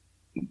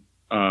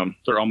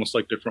 They're almost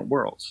like different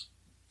worlds.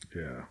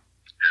 Yeah.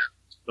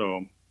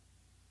 So,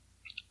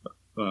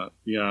 I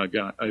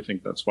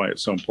think that's why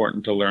it's so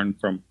important to learn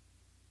from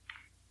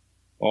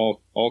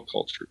all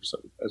cultures,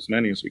 as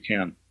many as we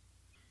can,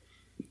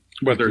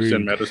 whether Agreed. It's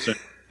in medicine,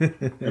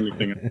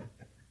 anything.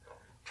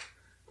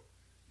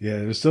 Yeah,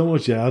 there's so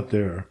much out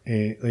there,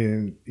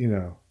 and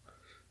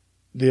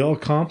they all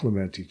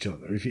complement each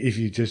other if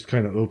you just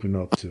kind of open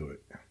up to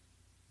it.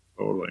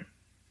 Totally.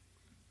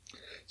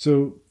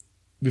 So,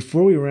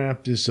 before we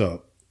wrap this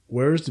up,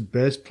 where's the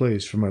best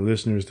place for my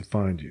listeners to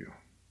find you?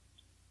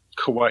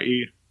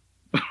 Hawaii.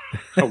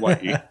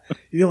 Hawaii.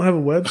 You don't have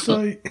a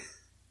website?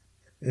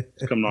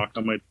 Come knock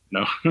on my...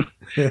 No.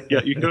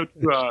 Yeah, you go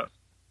to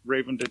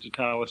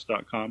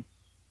ravendigitalis.com.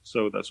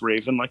 So that's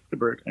Raven like the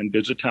bird and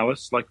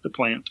Digitalis like the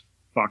plant,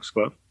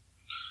 foxglove.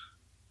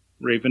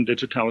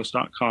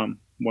 ravendigitalis.com,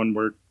 one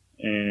word.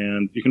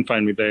 And you can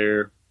find me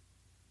there,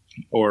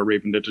 or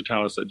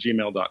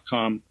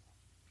ravendigitalis@gmail.com.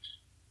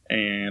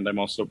 And I'm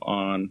also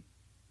on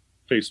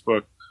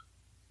Facebook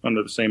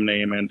under the same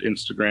name and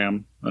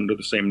Instagram under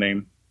the same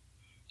name.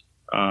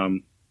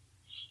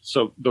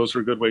 So those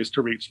are good ways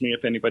to reach me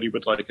if anybody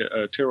would like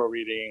a tarot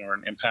reading or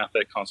an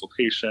empathic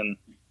consultation.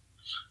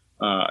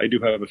 I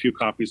do have a few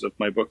copies of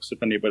my books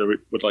if anybody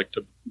would like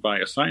to buy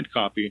a signed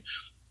copy.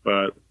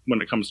 But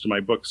when it comes to my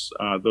books,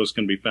 those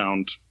can be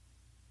found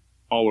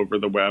all over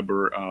the web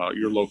or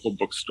your local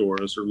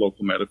bookstores or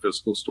local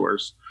metaphysical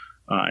stores.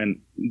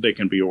 And they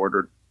can be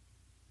ordered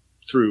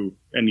through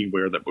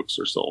anywhere that books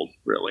are sold,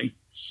 really.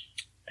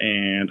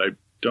 And I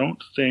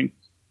don't think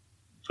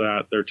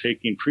that they're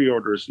taking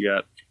pre-orders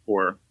yet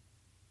for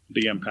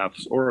the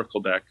Empath's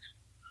Oracle deck,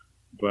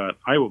 but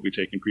I will be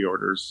taking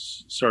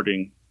pre-orders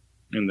starting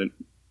in the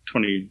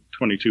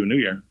 2022 New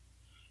Year.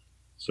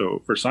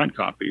 So for signed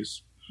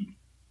copies,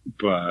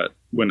 but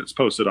when it's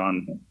posted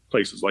on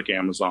places like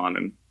Amazon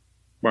and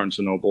Barnes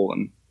 & Noble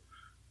and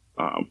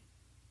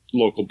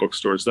local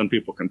bookstores, then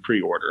people can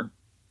pre-order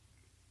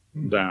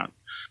that.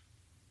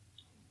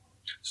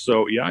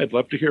 So yeah, I'd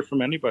love to hear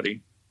from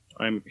anybody.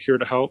 I'm here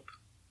to help,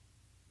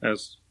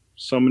 as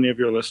so many of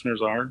your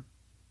listeners are.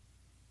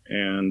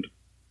 And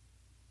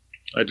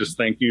I just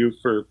thank you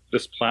for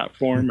this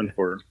platform and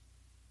for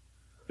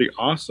the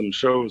awesome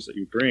shows that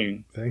you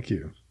bring. Thank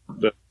you.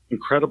 The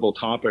incredible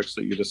topics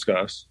that you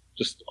discuss,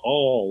 just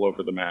all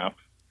over the map.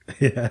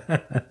 Yeah.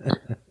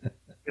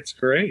 It's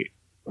great.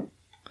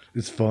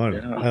 It's fun.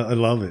 Yeah. I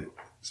love it.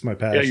 It's my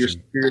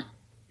passion.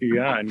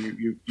 Yeah, and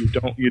you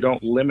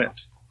don't limit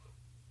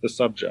the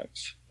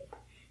subjects.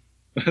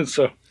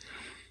 So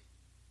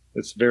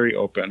it's very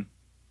open.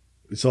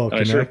 It's all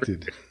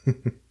connected.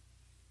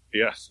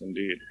 Yes,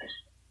 indeed.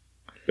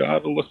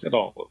 Gotta look at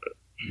all of it.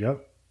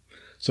 Yep.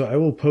 So I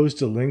will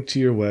post a link to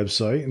your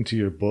website and to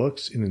your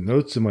books in the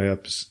notes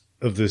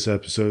of this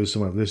episode so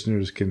my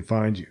listeners can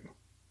find you.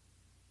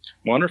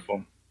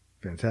 Wonderful.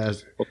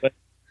 Fantastic. Well,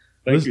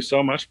 thank you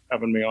so much for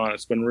having me on.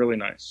 It's been really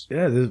nice.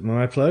 Yeah, this is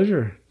my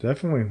pleasure.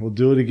 Definitely. We'll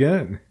do it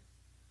again.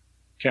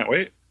 Can't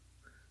wait.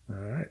 All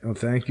right. Well,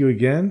 thank you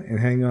again. And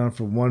hang on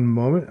for one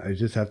moment. I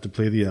just have to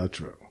play the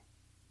outro.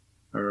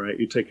 All right.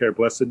 You take care.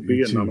 Blessed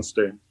be and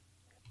namaste.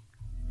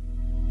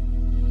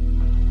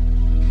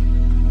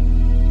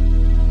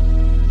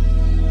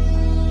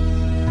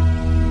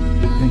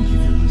 Thank you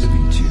for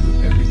listening to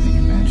Everything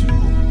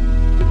Imaginable.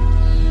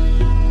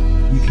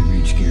 You can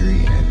reach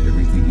Gary at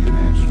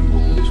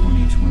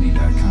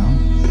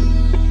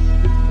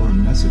everythingimaginable2020.com or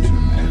message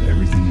him at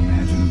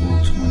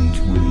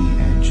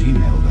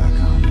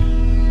everythingimaginable2020@gmail.com.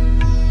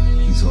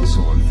 He's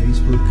also on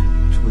Facebook,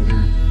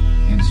 Twitter,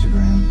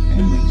 Instagram,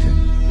 and LinkedIn.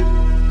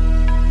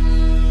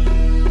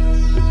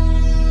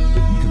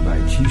 You can buy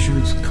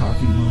t-shirts,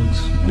 coffee mugs,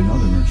 and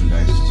other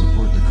merchandise to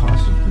support the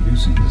cost of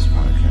producing this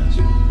podcast.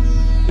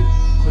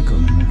 Click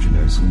on the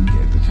merchandise link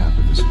at the top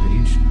of this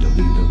page,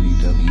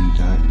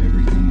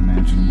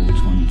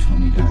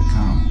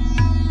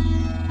 www.everythingimaginable2020.com.